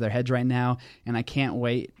playing above their heads right now, and I can't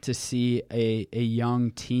wait to see a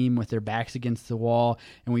young team with their backs against the wall,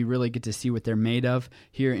 and we really get to see what they're made of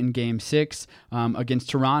here in Game 6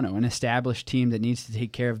 against Toronto, an established team that needs to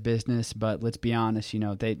take care of business. But let's be honest,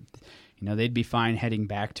 they'd be fine heading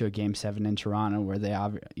back to a Game 7 in Toronto where they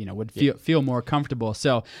would feel more comfortable.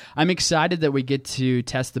 So I'm excited that we get to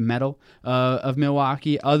test the mettle of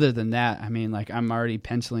Milwaukee. Other than that, I mean, I'm already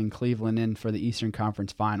penciling Cleveland in for the Eastern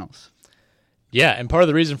Conference Finals. Yeah, and part of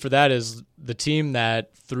the reason for that is the team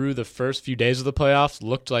that through the first few days of the playoffs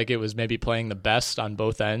looked like it was maybe playing the best on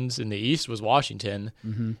both ends in the East was Washington,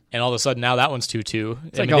 and all of a sudden now that one's 2-2.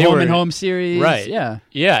 It's like a home-and-home series, right? Yeah,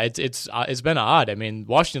 it's been odd. I mean,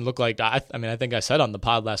 Washington looked like I think I said on the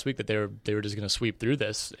pod last week that they were just going to sweep through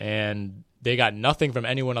this, and they got nothing from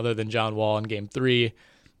anyone other than John Wall in Game 3.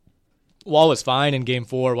 Wall was fine in Game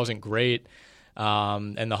 4, wasn't great.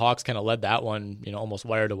 And the Hawks kind of led that one, almost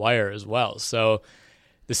wire to wire as well. So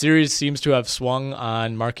the series seems to have swung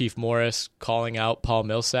on Markieff Morris calling out Paul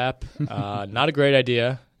Millsap. Not a great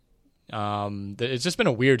idea. It's just been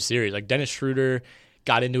a weird series. Like Dennis Schroeder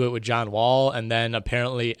got into it with John Wall and then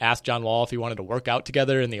apparently asked John Wall if he wanted to work out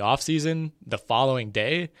together in the offseason the following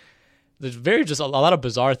day. There's just a lot of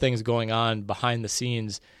bizarre things going on behind the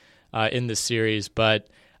scenes in this series, but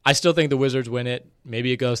I still think the Wizards win it.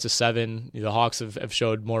 Maybe it goes to 7. The Hawks have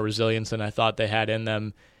showed more resilience than I thought they had in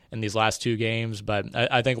them in these last 2 games. But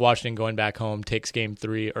I think Washington going back home takes Game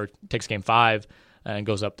 5 and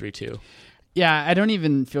goes up 3-2. Yeah, I don't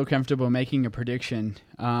even feel comfortable making a prediction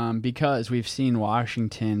because we've seen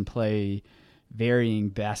Washington play varying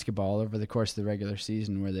basketball over the course of the regular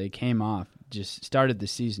season where they came off, just started the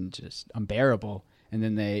season just unbearable. and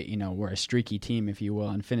then they, were a streaky team, if you will,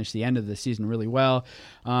 and finished the end of the season really well.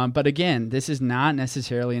 But again, this is not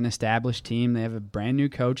necessarily an established team. They have a brand new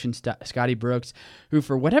coach in Scotty Brooks, who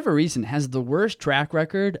for whatever reason has the worst track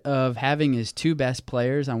record of having his two best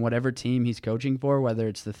players on whatever team he's coaching for, whether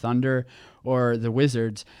it's the Thunder or the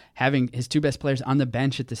Wizards, having his two best players on the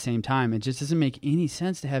bench at the same time. It just doesn't make any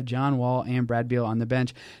sense to have John Wall and Brad Beal on the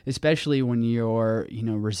bench, especially when your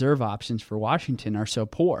reserve options for Washington are so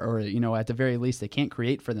poor, or at the very least they can't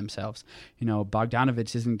create for themselves.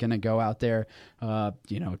 Bogdanovich isn't going to go out there,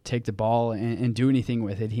 take the ball and do anything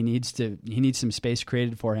with it. He needs some space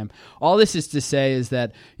created for him. All this is to say is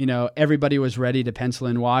that everybody was ready to pencil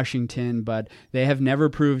in Washington, but they have never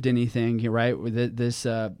proved anything. Right?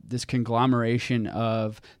 This conglomeration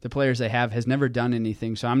of the players they have has never done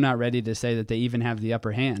anything, so I'm not ready to say that they even have the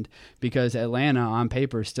upper hand, because Atlanta on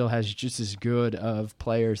paper still has just as good of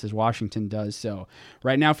players as Washington does. So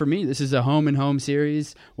right now for me, this is a home-and-home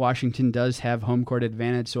series. Washington does have home court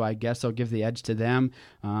advantage, so I guess I'll give the edge to them,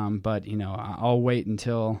 but I'll wait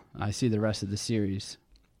until I see the rest of the series.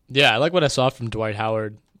 Yeah, I like what I saw from Dwight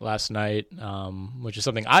Howard last night, which is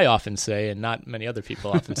something I often say and not many other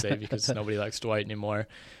people often say because nobody likes Dwight anymore.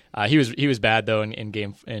 He was bad though in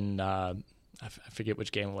game I forget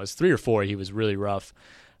which game it was, 3 or 4. He was really rough.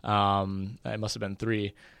 It must have been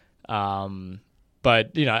 3.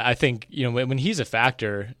 But I think when he's a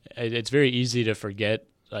factor, it's very easy to forget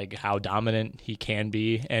like how dominant he can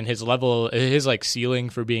be, and his ceiling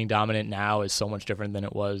for being dominant now is so much different than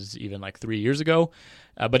it was even like 3 years ago.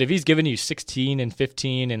 But if he's giving you 16 and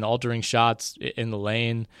 15 and altering shots in the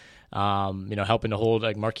lane, helping to hold,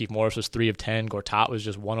 like Markieff Morris was 3 of 10, Gortat was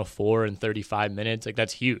just 1 of 4 in 35 minutes. Like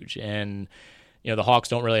that's huge. And, the Hawks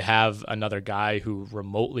don't really have another guy who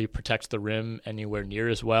remotely protects the rim anywhere near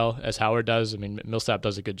as well as Howard does. I mean, Millsap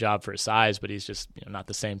does a good job for his size, but he's just not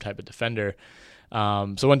the same type of defender.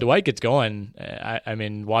 So when Dwight gets going, I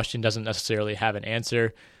mean, Washington doesn't necessarily have an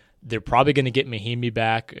answer. They're probably going to get Mahinmi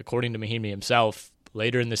back, according to Mahinmi himself,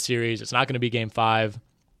 later in the series. It's not going to be Game 5.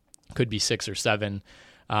 Could be 6 or 7.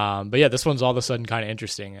 But yeah, this one's all of a sudden kind of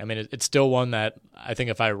interesting. I mean, it's still one that I think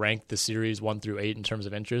if I ranked the series 1 through 8 in terms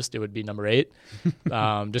of interest, it would be number 8.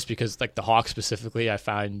 Just because like the Hawks specifically, I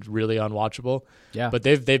find really unwatchable. Yeah. But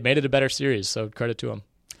they've made it a better series, so credit to them.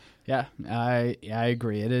 Yeah, I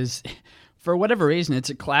agree. It is, for whatever reason, it's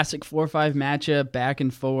a classic 4-5 matchup, back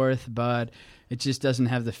and forth, but it just doesn't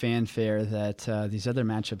have the fanfare that these other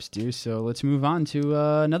matchups do. So let's move on to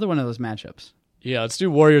another one of those matchups. Yeah, let's do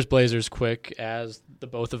Warriors-Blazers quick as the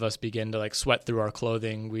both of us begin to like sweat through our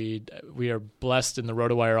clothing. We are blessed in the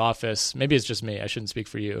RotoWire office, maybe it's just me, I shouldn't speak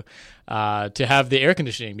for you, to have the air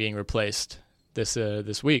conditioning being replaced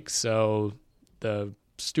this week. So the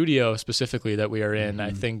studio specifically that we are in, I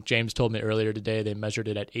think James told me earlier today they measured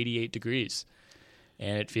it at 88 degrees.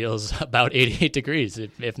 And it feels about 88 degrees,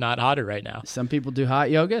 if not hotter right now. Some people do hot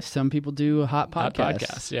yoga, some people do hot podcasts. Hot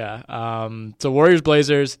podcasts, yeah. So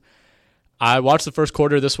Warriors-Blazers, I watched the first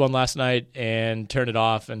quarter of this one last night and turned it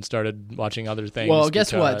off and started watching other things. Well,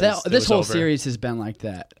 guess what? This whole series has been like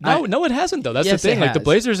that. No, it hasn't though. That's the thing. Like the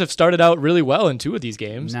Blazers have started out really well in 2 of these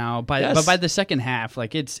games. No, but by the second half,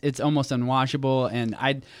 like it's almost unwatchable,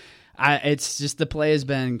 and it's just the play has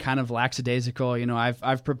been kind of lackadaisical.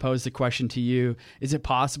 I've proposed the question to you: is it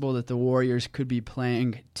possible that the Warriors could be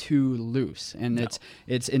playing too loose? And no.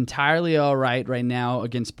 It's entirely all right now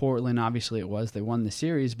against Portland. Obviously, it was. They won the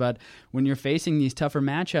series, but when you're facing these tougher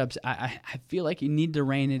matchups, I feel like you need to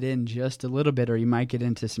rein it in just a little bit, or you might get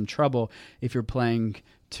into some trouble if you're playing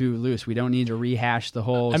too loose. We don't need to rehash the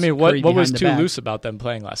whole. I mean, what was too loose about them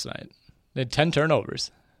playing last night? They had 10 turnovers.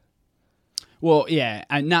 Well, yeah,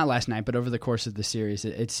 not last night, but over the course of the series,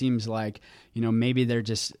 it seems like, maybe they're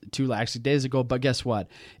just too lackadaisical. But guess what?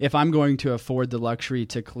 If I'm going to afford the luxury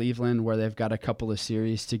to Cleveland, where they've got a couple of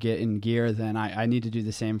series to get in gear, then I need to do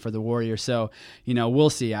the same for the Warriors. So,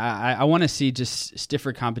 we'll see. I want to see just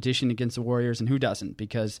stiffer competition against the Warriors, and who doesn't?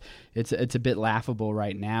 Because it's a bit laughable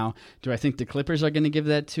right now. Do I think the Clippers are going to give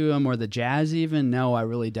that to them, or the Jazz even? No, I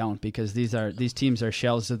really don't, because these teams are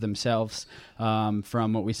shells of themselves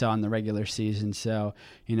from what we saw in the regular season. So,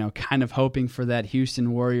 kind of hoping for that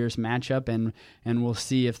Houston Warriors matchup, and we'll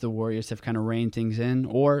see if the Warriors have kind of reined things in,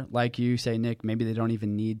 or like you say, Nick, maybe they don't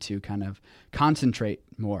even need to kind of concentrate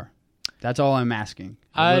more. That's all I'm asking,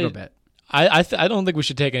 a little bit. I don't think we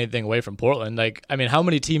should take anything away from Portland. Like, I mean, how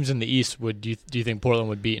many teams in the East do you think Portland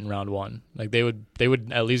would beat in round 1? Like, they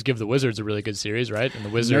would at least give the Wizards a really good series, right? And the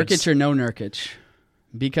Wizards, Nurkic or no Nurkic?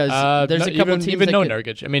 Because there's a couple teams even no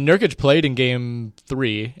Nurkic. I mean, Nurkic played in Game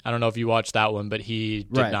 3. I don't know if you watched that one, but he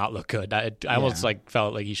did not look good. I almost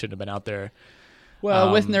felt like he shouldn't have been out there.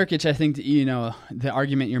 Well, with Nurkic, I think the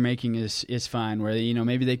argument you're making is fine. Where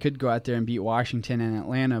maybe they could go out there and beat Washington and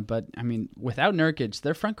Atlanta, but I mean, without Nurkic,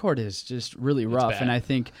 their front court is just really rough, and I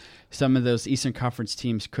think some of those Eastern Conference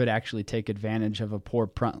teams could actually take advantage of a poor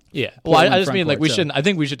front. Yeah, well, I just mean we shouldn't. I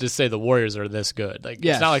think we should just say the Warriors are this good.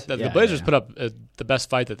 It's not like the Blazers put up the best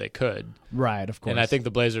fight that they could. Right, of course. And I think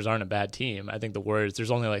the Blazers aren't a bad team. I think the Warriors.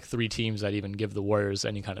 There's only 3 teams that even give the Warriors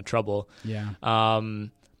any kind of trouble. Yeah.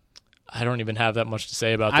 I don't even have that much to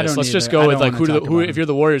say about this. Let's either. just go with who if you're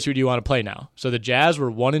the Warriors, who do you want to play now? So the Jazz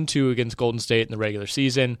were 1-2 against Golden State in the regular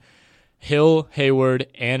season. Hill, Hayward,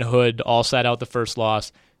 and Hood all sat out the first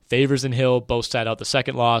loss. Favors and Hill both sat out the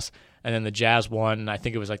second loss, and then the Jazz won. I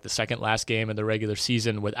think it was the second last game of the regular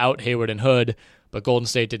season without Hayward and Hood. But Golden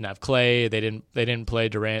State didn't have Clay. They didn't play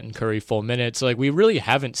Durant and Curry full minutes. So we really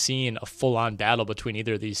haven't seen a full on battle between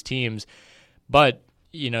either of these teams. But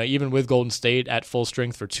even with Golden State at full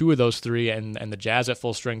strength for 2 of those 3 and the Jazz at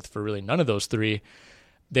full strength for really none of those 3,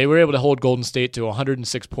 they were able to hold Golden State to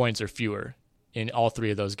 106 points or fewer in all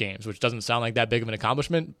 3 of those games, which doesn't sound like that big of an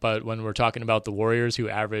accomplishment. But when we're talking about the Warriors, who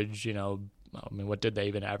average, what did they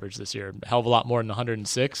even average this year? A hell of a lot more than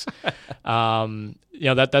 106.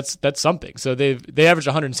 That's something. So they averaged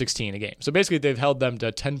 116 a game. So basically they've held them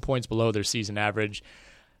to 10 points below their season average.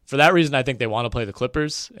 For that reason, I think they want to play the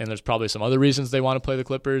Clippers, and there's probably some other reasons they want to play the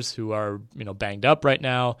Clippers, who are banged up right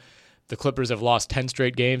now. The Clippers have lost 10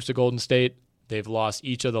 straight games to Golden State. They've lost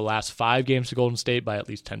each of the last 5 games to Golden State by at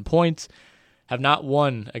least 10 points. Have not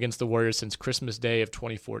won against the Warriors since Christmas Day of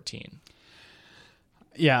 2014.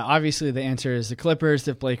 Yeah, obviously the answer is the Clippers.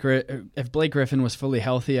 If Blake Griffin was fully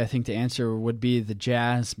healthy, I think the answer would be the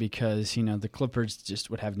Jazz, because the Clippers just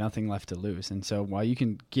would have nothing left to lose. And so while you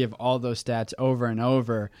can give all those stats over and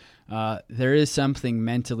over, there is something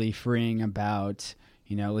mentally freeing about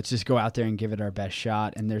let's just go out there and give it our best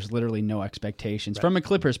shot, and there's literally no expectations from a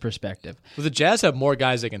Clippers perspective. Well, the Jazz have more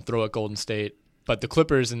guys they can throw at Golden State, but the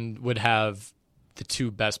Clippers would have the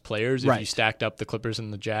 2 best players if you stacked up the Clippers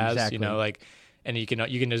and the Jazz. Exactly. And you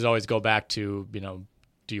can just always go back to,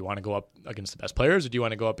 do you want to go up against the best players, or do you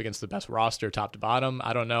want to go up against the best roster top to bottom?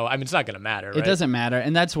 I don't know. I mean, it's not going to matter, right? It doesn't matter,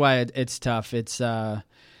 and that's why it's tough. It's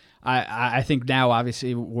I think now,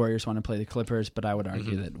 obviously, Warriors want to play the Clippers, but I would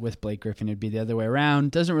argue that with Blake Griffin, it'd be the other way around.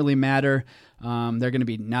 Doesn't really matter. They're going to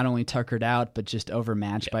be not only tuckered out, but just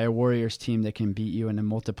overmatched by a Warriors team that can beat you in a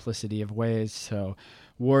multiplicity of ways. So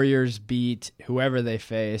Warriors beat whoever they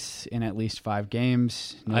face in at least 5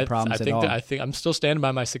 games. No problems at all. I think I'm still standing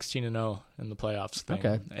by my 16-0 in the playoffs thing.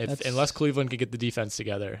 Okay. Unless Cleveland can get the defense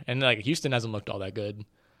together. And Houston hasn't looked all that good.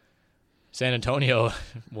 San Antonio,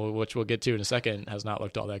 which we'll get to in a second, has not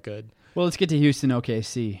looked all that good. Well, let's get to Houston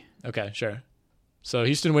OKC. Okay, sure. So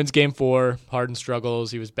Houston wins Game 4. Harden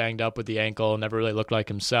struggles. He was banged up with the ankle, never really looked like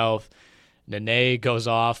himself. Nene goes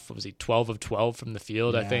off. Was he 12 of 12 from the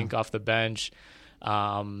field, I think, off the bench.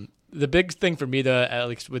 The big thing for me, at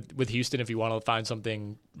least with Houston, if you want to find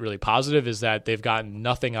something really positive, is that they've gotten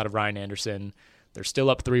nothing out of Ryan Anderson. They're still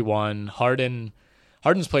up 3-1.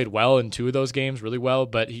 Harden's played well in 2 of those games, really well,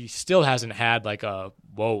 but he still hasn't had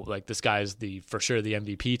this guy's for sure the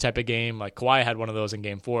MVP type of game. Kawhi had one of those in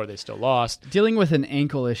Game 4. They still lost. Dealing with an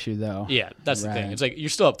ankle issue, though. Yeah, that's the thing. It's you're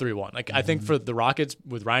still up 3-1. I think for the Rockets,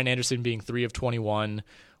 with Ryan Anderson being 3 of 21,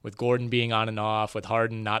 with Gordon being on and off, with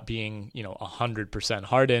Harden not being 100%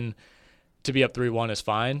 Harden, to be up 3-1 is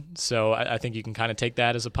fine. So I think you can kind of take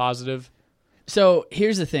that as a positive. So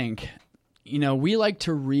here's the thing. We like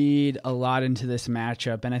to read a lot into this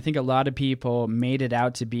matchup, and I think a lot of people made it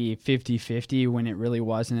out to be 50-50 when it really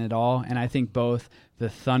wasn't at all. And I think both the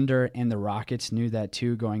Thunder and the Rockets knew that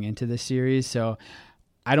too going into this series. So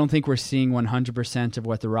I don't think we're seeing 100% of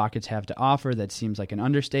what the Rockets have to offer. That seems like an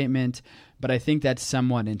understatement, but I think that's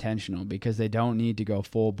somewhat intentional because they don't need to go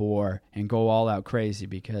full bore and go all out crazy,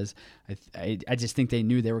 because I just think they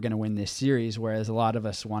knew they were going to win this series, whereas a lot of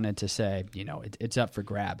us wanted to say, it's up for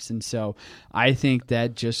grabs. And so I think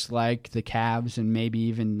that just like the Cavs and maybe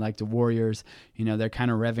even like the Warriors, they're kind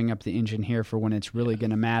of revving up the engine here for when it's really going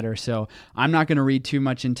to matter. So I'm not going to read too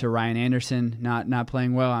much into Ryan Anderson not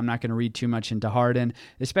playing well. I'm not going to read too much into Harden,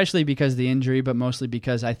 especially because of the injury, but mostly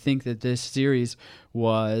because I think that this series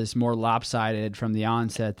was more lopsided from the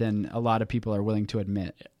onset than a lot of people are willing to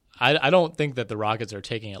admit. I don't think that the Rockets are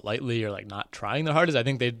taking it lightly or not trying their hardest. I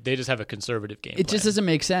think they just have a conservative game plan. It just doesn't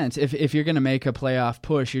make sense. If you're going to make a playoff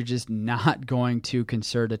push, you're just not going to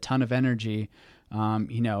conserve a ton of energy,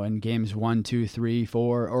 in games 1, 2, 3,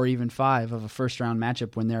 4, or even 5 of a first-round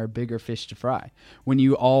matchup when there are bigger fish to fry, when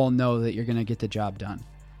you all know that you're going to get the job done.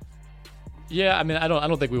 Yeah, I mean, I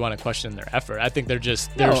don't think we want to question their effort. I think they're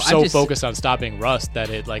so focused on stopping rust that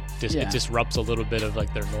it it disrupts a little bit of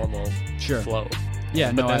like their normal flow.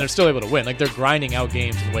 Yeah, but then they're still able to win. Like they're grinding out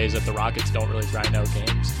games in ways that the Rockets don't really grind out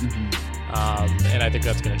games. Mm-hmm. And I think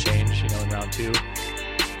that's going to change, in round 2.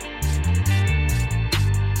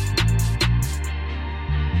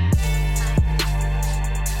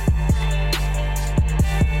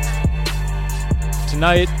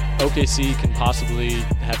 Tonight, OKC can possibly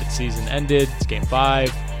have its season ended. It's Game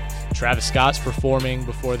 5. Travis Scott's performing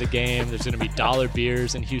before the game. There's going to be dollar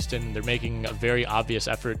beers in Houston. They're making a very obvious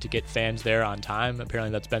effort to get fans there on time.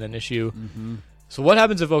 Apparently that's been an issue. Mm-hmm. So what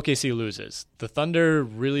happens if OKC loses? The Thunder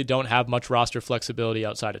really don't have much roster flexibility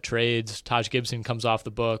outside of trades. Taj Gibson comes off the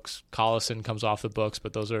books. Collison comes off the books,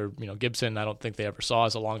 but those are, Gibson I don't think they ever saw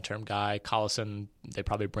as a long-term guy. Collison they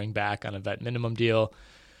probably bring back on a vet minimum deal.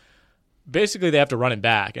 Basically, they have to run it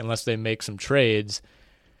back unless they make some trades.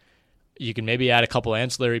 You can maybe add a couple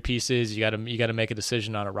ancillary pieces. You got to make a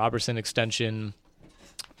decision on a Robertson extension.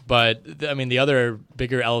 But I mean, the other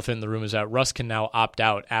bigger elephant in the room is that Russ can now opt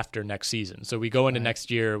out after next season. So we go into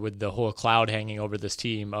next year with the whole cloud hanging over this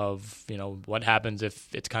team of what happens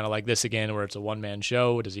if it's kind of like this again, where it's a one-man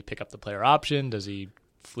show. Does he pick up the player option? Does he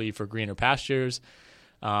flee for greener pastures?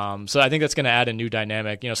 So I think that's going to add a new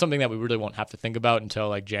dynamic, something that we really won't have to think about until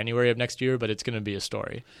like January of next year, but it's going to be a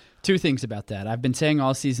story. 2 things about that. I've been saying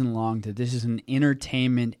all season long that this is an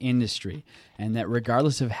entertainment industry, and that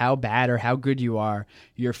regardless of how bad or how good you are,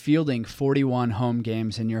 you're fielding 41 home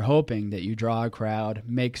games and you're hoping that you draw a crowd,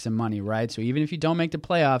 make some money, right? So even if you don't make the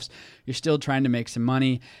playoffs, you're still trying to make some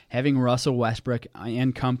money. Having Russell Westbrook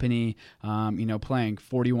and company, playing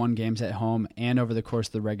 41 games at home and over the course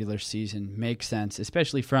of the regular season makes sense,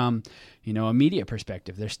 especially from a media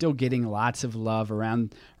perspective. They're still getting lots of love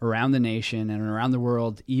around the nation and around the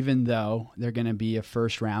world, even though they're going to be a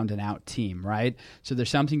first round and out team, right? So there's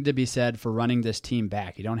something to be said for running this team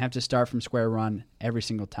back. You don't have to start from square one every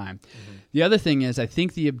single time. Mm-hmm. The other thing is, I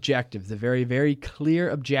think the objective, the very, very clear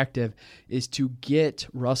objective, is to get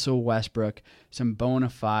Russell Westbrook some bona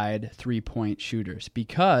fide three-point shooters,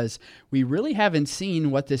 because we really haven't seen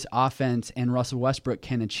what this offense and Russell Westbrook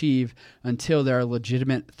can achieve until there are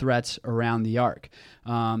legitimate threats around the arc.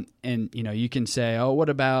 And you can say, oh, what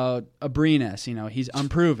about Abrinas? He's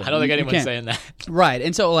unproven. I don't think anyone's saying that. Right.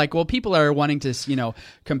 And so people are wanting to,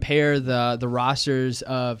 compare the rosters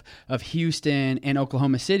of Houston and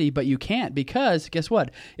Oklahoma City, but you can't, because guess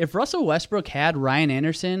what? If Russell Westbrook had Ryan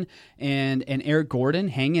Anderson and Eric Gordon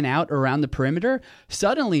hanging out around the perimeter,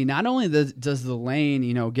 suddenly not only does the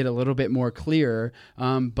lane, get a little bit more clear,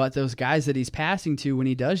 but those guys that he's passing to when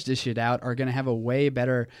he does dish it out are going to have a way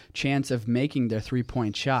better chance of making their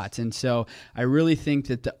three-point shots. And so I really think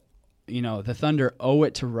that the Thunder owe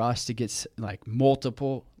it to Russ to get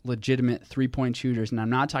multiple legitimate three-point shooters, and I'm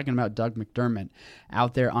not talking about Doug McDermott,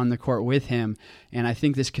 out there on the court with him. And I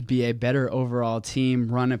think this could be a better overall team.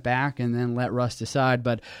 Run it back and then let Russ decide.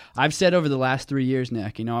 But I've said over the last 3 years,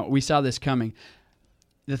 Nick, we saw this coming.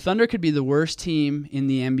 The Thunder could be the worst team in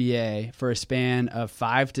the NBA for a span of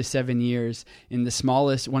 5 to 7 years in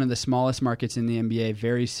one of the smallest markets in the NBA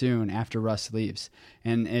very soon after Russ leaves.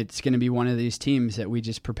 And it's going to be one of these teams that we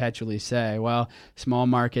just perpetually say, well, small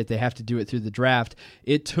market, they have to do it through the draft.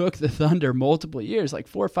 It took the Thunder multiple years, like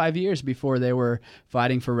 4 or 5 years, before they were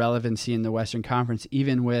fighting for relevancy in the Western Conference,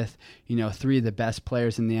 even with 3 of the best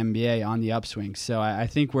players in the NBA on the upswing. So I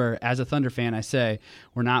think as a Thunder fan, I say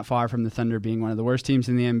we're not far from the Thunder being one of the worst teams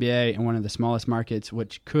in the NBA and one of the smallest markets,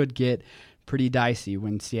 which could get pretty dicey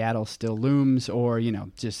when Seattle still looms, or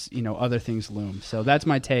other things loom. So that's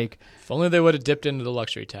my take. If only they would have dipped into the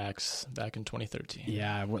luxury tax back in 2013.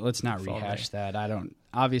 Yeah, let's not rehash that.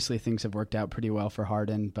 Obviously things have worked out pretty well for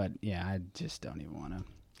Harden, but yeah, I just don't even want to.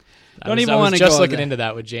 I was just looking into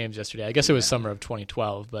that with James yesterday. I guess it was summer of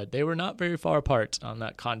 2012, but they were not very far apart on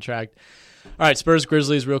that contract. All right, Spurs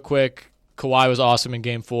Grizzlies real quick. Kawhi was awesome in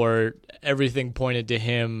Game 4. Everything pointed to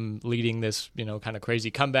him leading this, kind of crazy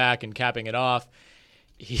comeback and capping it off.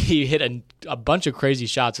 He hit a bunch of crazy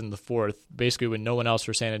shots in the fourth, basically when no one else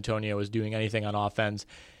for San Antonio was doing anything on offense,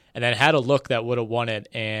 and then had a look that would have won it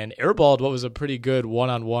and airballed what was a pretty good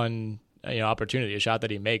one-on-one opportunity, a shot that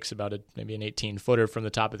he makes about maybe an 18-footer from the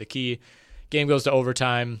top of the key. Game goes to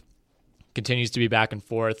overtime, continues to be back and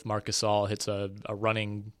forth. Marc Gasol hits a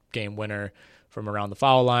running game winner from around the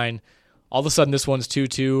foul line. All of a sudden, this one's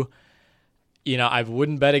 2-2. I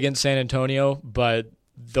wouldn't bet against San Antonio, but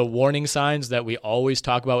the warning signs that we always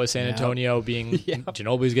talk about with San Antonio being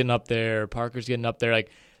Ginobili's getting up there, Parker's getting up there,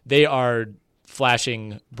 they are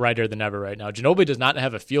flashing brighter than ever right now. Ginobili does not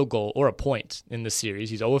have a field goal or a point in this series.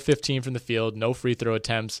 He's 0 of 15 from the field, no free throw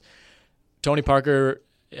attempts. Tony Parker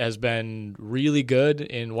has been really good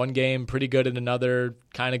in one game, pretty good in another,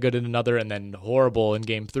 kind of good in another, and then horrible in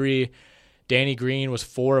Game 3. Danny Green was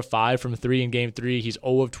 4 of 5 from 3 in Game 3. He's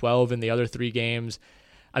 0 of 12 in the other 3 games.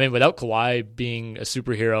 I mean, without Kawhi being a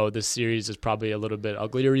superhero, this series is probably a little bit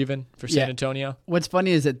uglier even for San Antonio. What's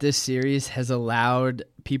funny is that this series has allowed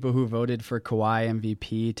people who voted for Kawhi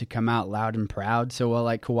MVP to come out loud and proud. So while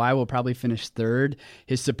like Kawhi will probably finish third,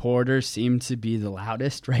 his supporters seem to be the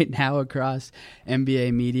loudest right now across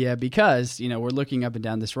NBA media because, you know, we're looking up and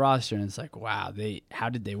down this roster and it's like, wow, how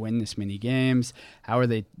did they win this many games? How are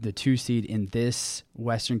they the 2 seed in this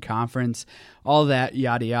Western Conference? All that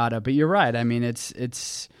yada yada. But you're right. I mean,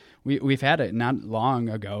 we've had it not long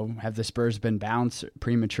ago. Have the Spurs been bounced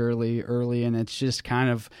prematurely early, and it's just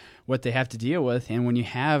kind of what they have to deal with. And when you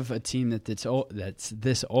have a team that's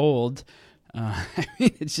this old, I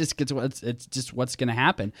mean, it's just what's going to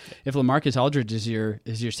happen. If LaMarcus Aldridge is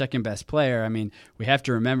your second best player, I mean, we have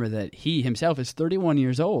to remember that he himself is 31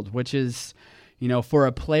 years old, which is, you know, for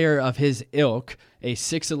a player of his ilk, a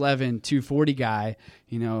 6'11", 240 guy,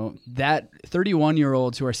 you know, that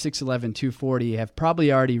 31-year-olds who are 6'11", 240 have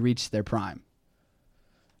probably already reached their prime.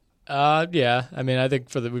 Yeah. I mean, I think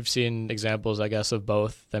we've seen examples, I guess, of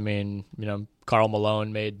both. I mean, you know, Karl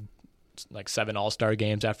Malone made like 7 All-Star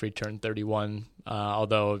games after he turned 31,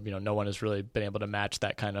 although, you know, no one has really been able to match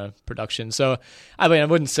that kind of production. So, I mean, I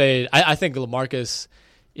wouldn't say – I think LaMarcus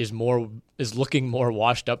is looking more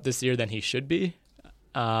washed up this year than he should be.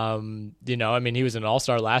 You know, I mean, he was an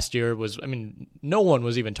All-Star last year. No one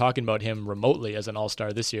was even talking about him remotely as an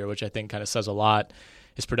All-Star this year, which I think kind of says a lot.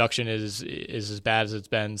 His production is as bad as it's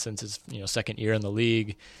been since his, you know, second year in the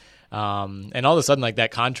league. And all of a sudden, like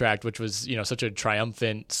that contract, which was, you know, such a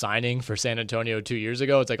triumphant signing for San Antonio 2 years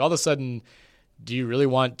ago, it's like all of a sudden, do you really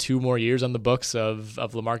want 2 more years on the books of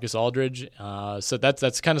LaMarcus Aldridge? So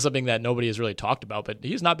that's kind of something that nobody has really talked about, but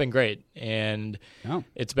he's not been great. And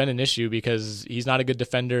It's been an issue because he's not a good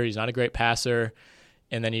defender. He's not a great passer.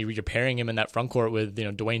 And then you're pairing him in that front court with, you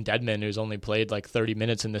know, Dwayne Dedmon, who's only played like 30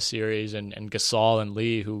 minutes in this series, and Gasol and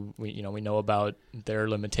Lee, who we know about their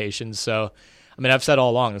limitations. So, I mean, I've said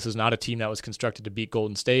all along, this is not a team that was constructed to beat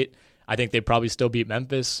Golden State. I think they probably still beat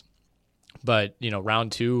Memphis. But, you know,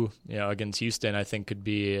 round 2, you know, against Houston, I think could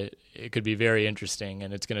be very interesting,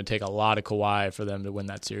 and it's going to take a lot of Kawhi for them to win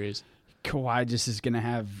that series. Kawhi just is going to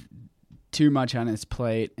have too much on his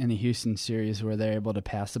plate in the Houston series where they're able to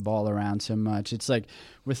pass the ball around so much. It's like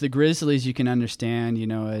with the Grizzlies, you can understand, you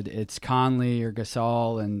know, it's Conley or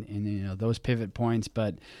Gasol and you know, those pivot points,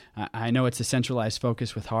 but I know it's a centralized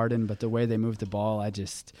focus with Harden, but the way they move the ball,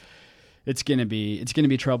 it's gonna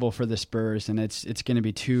be trouble for the Spurs, and it's gonna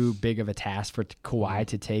be too big of a task for Kawhi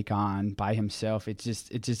to take on by himself. It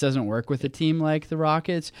just doesn't work with a team like the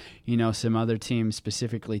Rockets. You know, some other teams,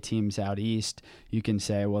 specifically teams out east, you can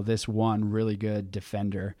say, well, this one really good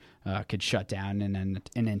defender could shut down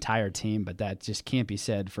an entire team, but that just can't be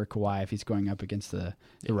said for Kawhi if he's going up against the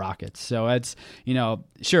Rockets. So it's, you know,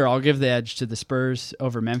 sure, I'll give the edge to the Spurs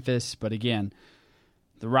over Memphis, but again,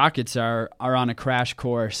 the Rockets are on a crash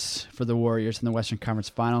course for the Warriors in the Western Conference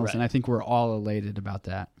Finals, right. And I think we're all elated about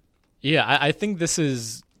that. Yeah, I think this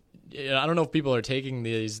is – I don't know if people are taking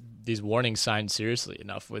these warning signs seriously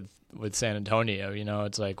enough with San Antonio. You know,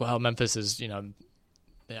 it's like, well, Memphis is, you know,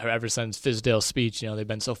 ever since Fizdale's speech, you know, they've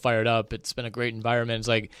been so fired up. It's been a great environment. It's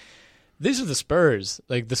like, these are the Spurs.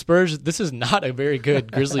 Like, the Spurs, this is not a very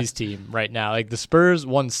good Grizzlies team right now. Like, the Spurs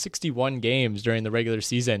won 61 games during the regular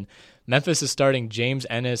season. Memphis is starting James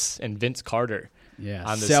Ennis and Vince Carter. Yeah,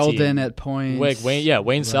 on this Selden team. At points.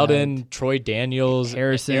 Wayne Selden, Troy Daniels,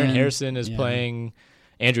 Aaron Harrison is playing.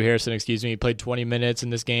 Andrew Harrison, excuse me, he played 20 minutes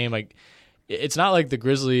in this game. Like, it's not like the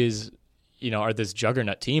Grizzlies, you know, are this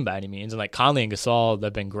juggernaut team by any means. And like Conley and Gasol,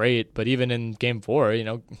 they've been great. But even in Game 4, you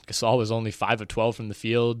know, Gasol was only 5 of 12 from the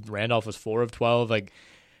field. Randolph was 4 of 12. Like,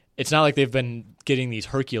 it's not like they've been getting these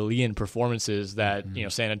Herculean performances that, you know,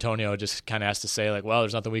 San Antonio just kind of has to say, like, well,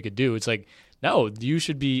 there's nothing we could do. It's like, no, you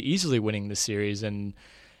should be easily winning this series. And,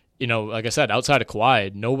 you know, like I said, outside of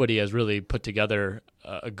Kawhi, nobody has really put together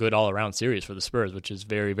a good all-around series for the Spurs, which is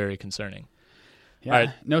very, very concerning. Yeah, right.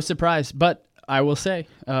 No surprise. But I will say,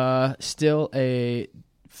 still a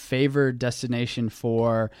favored destination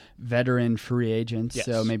for veteran free agents. Yes.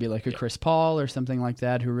 So maybe like a Chris Paul or something like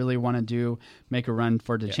that who really want to make a run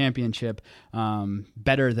for the championship,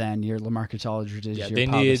 better than your LaMarcus Aldridge's, your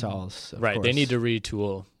Pau Gasol's. Right, course. They need to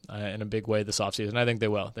retool in a big way this offseason. I think they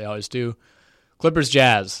will. They always do. Clippers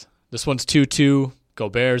Jazz. This one's 2-2.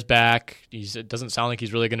 Gobert's back. It doesn't sound like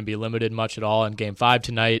he's really going to be limited much at all in Game 5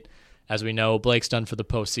 tonight. As we know, Blake's done for the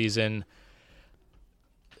postseason.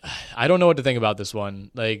 I don't know what to think about this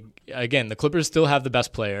one. Like, again, the Clippers still have the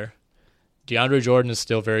best player. DeAndre Jordan is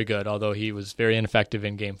still very good, although he was very ineffective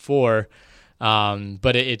in Game 4.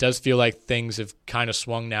 But it does feel like things have kind of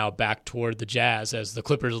swung now back toward the Jazz as the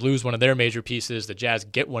Clippers lose one of their major pieces. The Jazz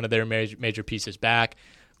get one of their major pieces back.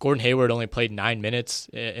 Gordon Hayward only played 9 minutes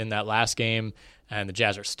in that last game, and the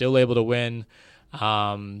Jazz are still able to win.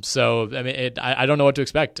 So, I mean, I don't know what to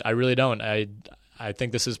expect. I really don't. I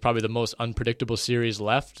think this is probably the most unpredictable series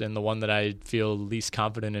left and the one that I feel least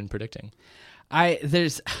confident in predicting.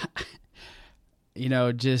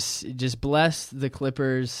 Just bless the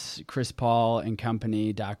Clippers, Chris Paul and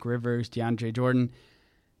company, Doc Rivers, DeAndre Jordan.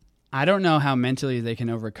 I don't know how mentally they can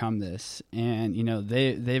overcome this. And,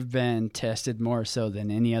 they've been tested more so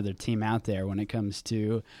than any other team out there when it comes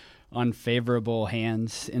to unfavorable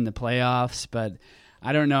hands in the playoffs. But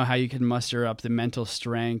I don't know how you can muster up the mental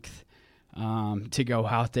strength to go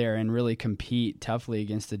out there and really compete toughly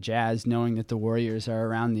against the Jazz, knowing that the Warriors are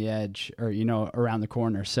around the edge or, around the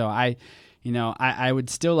corner. So I would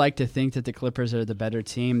still like to think that the Clippers are the better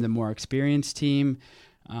team, the more experienced team.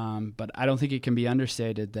 But I don't think it can be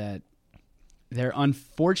understated that their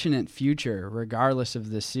unfortunate future, regardless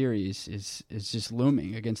of this series, is just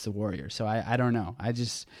looming against the Warriors. So I don't know. I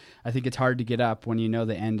think it's hard to get up when you know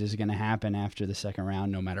the end is going to happen after the second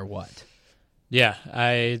round, no matter what. Yeah,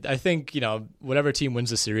 I think, whatever team wins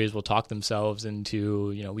the series will talk themselves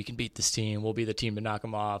into, we can beat this team, we'll be the team to knock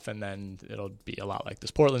them off, and then it'll be a lot like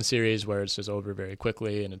this Portland series where it's just over very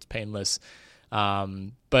quickly and it's painless.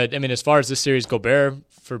 But, I mean, as far as this series, Gobert,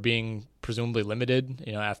 for being presumably limited,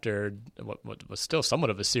 after what was still somewhat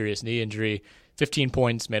of a serious knee injury, 15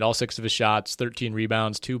 points, made all 6 of his shots, 13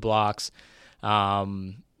 rebounds, 2 blocks.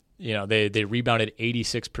 They rebounded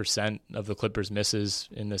 86% of the Clippers' misses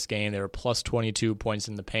in this game. They were plus 22 points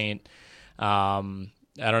in the paint. I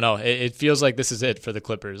don't know. It feels like this is it for the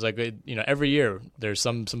Clippers. Like, every year there's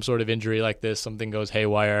some sort of injury like this. Something goes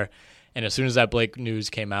haywire. And as soon as that Blake news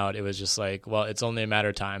came out, it was just like, well, it's only a matter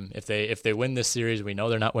of time. If they win this series, we know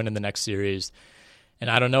they're not winning the next series. And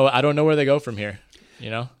I don't know where they go from here.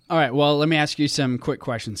 All right, well, let me ask you some quick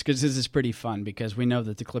questions because this is pretty fun because we know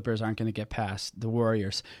that the Clippers aren't going to get past the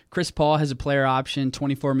Warriors. Chris Paul has a player option,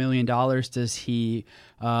 $24 million. Does he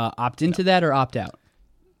opt into that or opt out?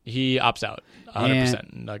 He opts out,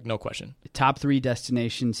 100%, like no question. Top 3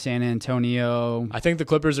 destinations, San Antonio. I think the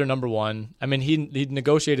Clippers are number 1. I mean, he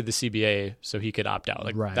negotiated the CBA so he could opt out.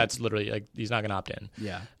 Like, right. That's literally, like, he's not going to opt in.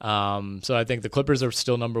 Yeah. So I think the Clippers are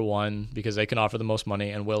still number 1 because they can offer the most money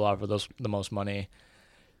and will offer the most money.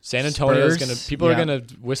 San Antonio is going to, people are going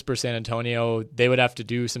to whisper San Antonio. They would have to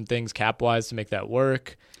do some things cap-wise to make that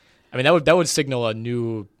work. I mean, that would signal a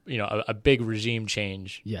new, a big regime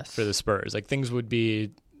change for the Spurs. Like,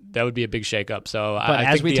 that would be a big shakeup. So, but I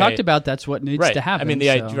as we talked about, that's what needs to happen. I mean,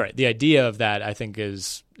 the idea of that I think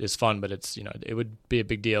is fun, but it's it would be a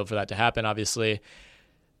big deal for that to happen. Obviously,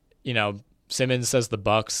 Simmons says the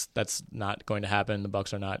Bucks. That's not going to happen. The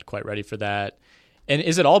Bucks are not quite ready for that. And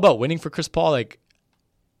is it all about winning for Chris Paul? Like,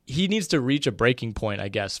 he needs to reach a breaking point, I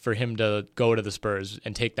guess, for him to go to the Spurs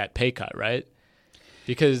and take that pay cut, right?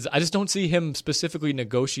 Because I just don't see him specifically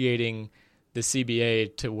negotiating the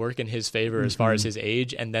CBA to work in his favor as far as his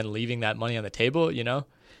age and then leaving that money on the table,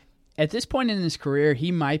 At this point in his career,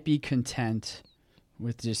 he might be content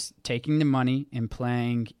with just taking the money and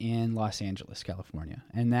playing in Los Angeles, California.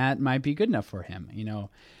 And that might be good enough for him.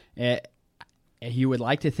 You would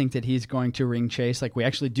like to think that he's going to ring chase. Like, we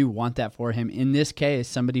actually do want that for him. In this case,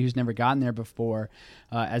 somebody who's never gotten there before,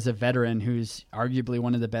 as a veteran who's arguably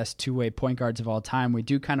one of the best two-way point guards of all time, we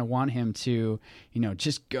do kind of want him to,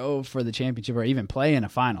 just go for the championship or even play in a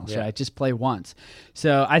finals, right? Just play once.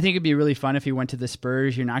 So I think it'd be really fun if he went to the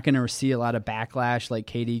Spurs. You're not going to see a lot of backlash like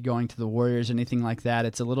KD going to the Warriors or anything like that.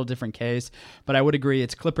 It's a little different case. But I would agree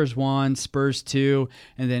it's Clippers 1, Spurs 2,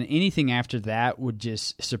 and then anything after that would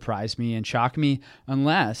just surprise me and shock me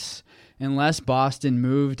unless Boston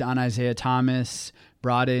moved on Isaiah Thomas,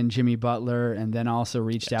 brought in Jimmy Butler, and then also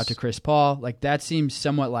reached out to Chris Paul. Like, that seems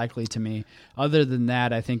somewhat likely to me. Other than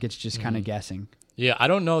that, I think it's just kind of guessing. Yeah, I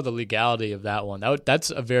don't know the legality of that one. That's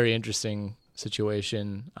a very interesting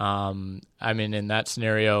situation. I mean, in that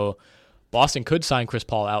scenario, Boston could sign Chris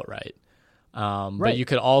Paul outright. Right. But you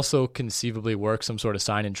could also conceivably work some sort of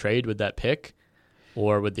sign and trade with that pick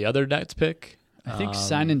or with the other Nets pick. I think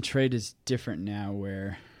sign and trade is different now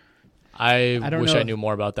where... I wish I knew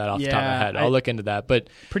more about that off the top of my head. I'll look into that, but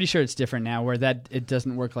pretty sure it's different now where that it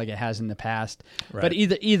doesn't work like it has in the past. Right. But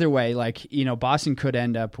either way, like, Boston could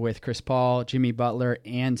end up with Chris Paul, Jimmy Butler,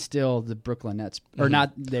 and still the Brooklyn Nets, or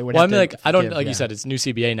not. They would. Well, I mean, like, you said, it's new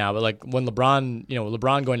CBA now, but like when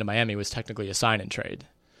LeBron going to Miami was technically a sign and trade.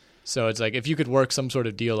 So it's like if you could work some sort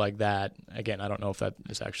of deal like that, again, I don't know if that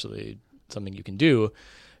is actually something you can do.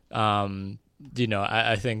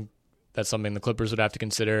 I think that's something the Clippers would have to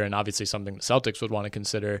consider, and obviously something the Celtics would want to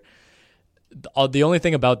consider. The only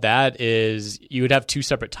thing about that is you would have two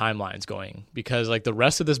separate timelines going, because like the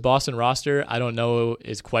rest of this Boston roster, I don't know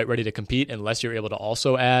is quite ready to compete unless you're able to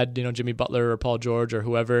also add, Jimmy Butler or Paul George or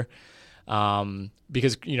whoever.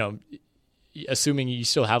 Because, assuming you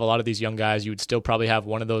still have a lot of these young guys, you would still probably have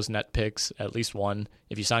one of those net picks, at least one.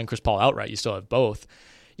 If you sign Chris Paul outright, you still have both.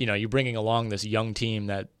 You're bringing along this young team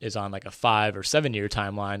that is on like a 5 or 7 year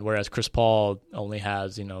timeline, whereas Chris Paul only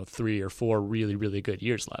has, 3 or 4 really, really good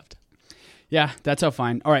years left. Yeah, that's all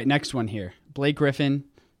fine. All right, next one here. Blake Griffin,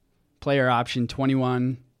 player option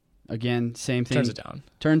 21. Again, same thing.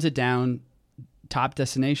 Turns it down. Top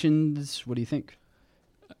destinations, what do you think?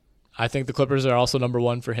 I think the Clippers are also number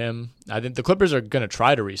one for him. I think the Clippers are going to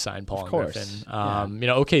try to re-sign Paul and Griffin.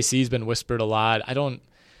 OKC's been whispered a lot.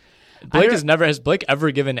 Has Blake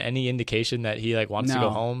ever given any indication that he wants to go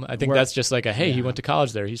home? I think that's just he went to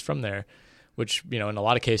college there. He's from there. Which, in a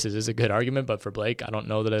lot of cases is a good argument, but for Blake, I don't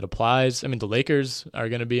know that it applies. I mean, the Lakers are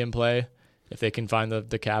going to be in play if they can find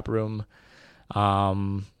the cap room. I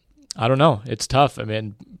don't know. It's tough. I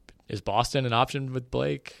mean, is Boston an option with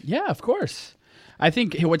Blake? Yeah, of course. I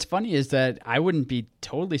think what's funny is that I wouldn't be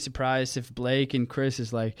totally surprised if Blake and Chris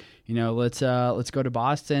is let's go to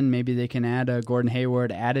Boston. Maybe they can add a Gordon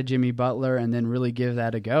Hayward, add a Jimmy Butler, and then really give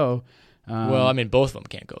that a go. Both of them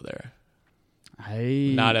can't go there.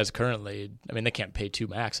 Not as currently. I mean, they can't pay 2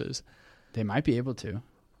 maxes. They might be able to.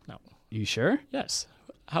 No. You sure? Yes.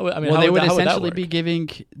 They would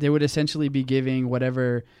essentially be giving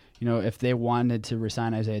whatever, if they wanted to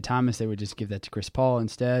resign Isaiah Thomas, they would just give that to Chris Paul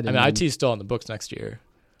instead. IT's still on the books next year.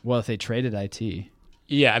 Well, if they traded IT.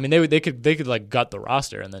 Yeah, they could gut the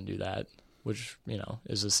roster and then do that, which,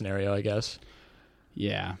 is a scenario, I guess.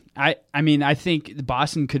 Yeah. I think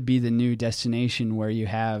Boston could be the new destination where you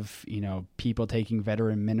have, people taking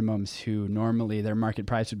veteran minimums who normally their market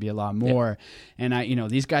price would be a lot more. Yeah. And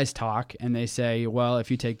these guys talk and they say, well, if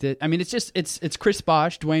you take the, it's Chris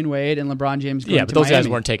Bosh, Dwayne Wade, and LeBron James. Yeah, but those guys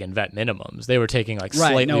weren't taking vet minimums. They were taking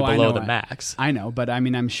slightly below the max. I know, but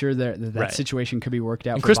I'm sure that situation could be worked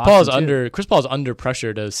out. And for Chris Paul's under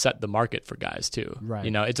pressure to set the market for guys too. Right.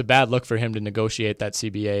 It's a bad look for him to negotiate that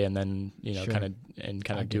CBA and then, Sure.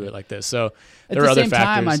 kind of do it like this. So there are other factors. At the same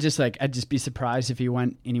time, I'd just be surprised if he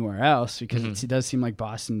went anywhere else because it does seem like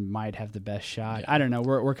Boston might have the best shot. Yeah. I don't know.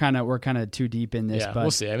 We're kind of too deep in this. Yeah, but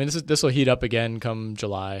we'll see. I mean, this will heat up again come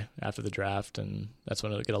July after the draft, and that's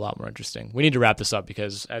when it'll get a lot more interesting. We need to wrap this up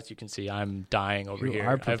because, as you can see, I'm dying over here.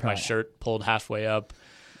 I have my shirt pulled halfway up.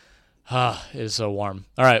 It is so warm.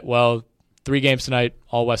 All right. Well, 3 games tonight,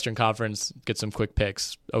 all Western Conference. Get some quick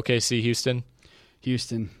picks. OKC, Houston.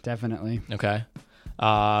 Houston, definitely. Okay.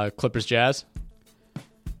 Clippers, Jazz.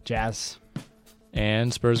 Jazz.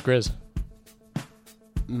 And Spurs, Grizz.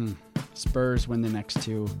 Spurs win the next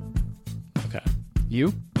 2. Okay.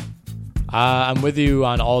 You? I'm with you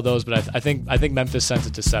on all those, but I think Memphis sends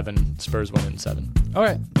it to 7. Spurs win in 7. All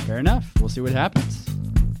right. Fair enough. We'll see what happens.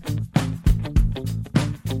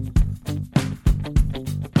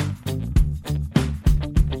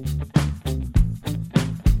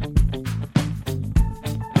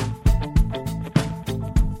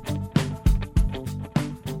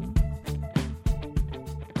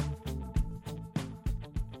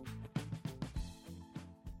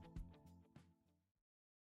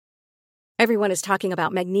 Everyone is talking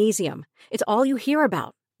about magnesium. It's all you hear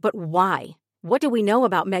about. But why? What do we know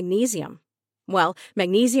about magnesium? Well,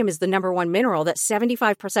 magnesium is the #1 mineral that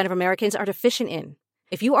 75% of Americans are deficient in.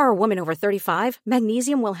 If you are a woman over 35,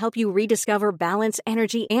 magnesium will help you rediscover balance,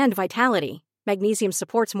 energy, and vitality. Magnesium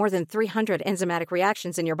supports more than 300 enzymatic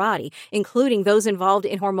reactions in your body, including those involved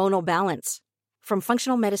in hormonal balance. From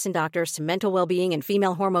functional medicine doctors to mental well-being and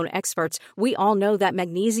female hormone experts, we all know that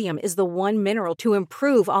magnesium is the one mineral to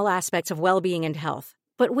improve all aspects of well-being and health.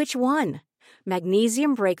 But which one?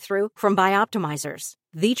 Magnesium Breakthrough from Bioptimizers,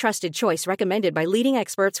 the trusted choice recommended by leading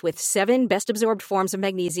experts with 7 best-absorbed forms of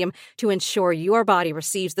magnesium to ensure your body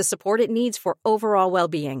receives the support it needs for overall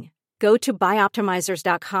well-being. Go to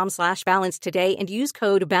bioptimizers.com/balance today and use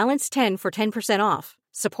code BALANCE10 for 10% off.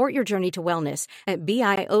 Support your journey to wellness at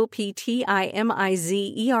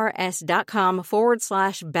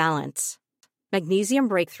bioptimizers.com/balance. Magnesium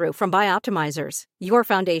Breakthrough from Bioptimizers, your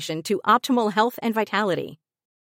foundation to optimal health and vitality.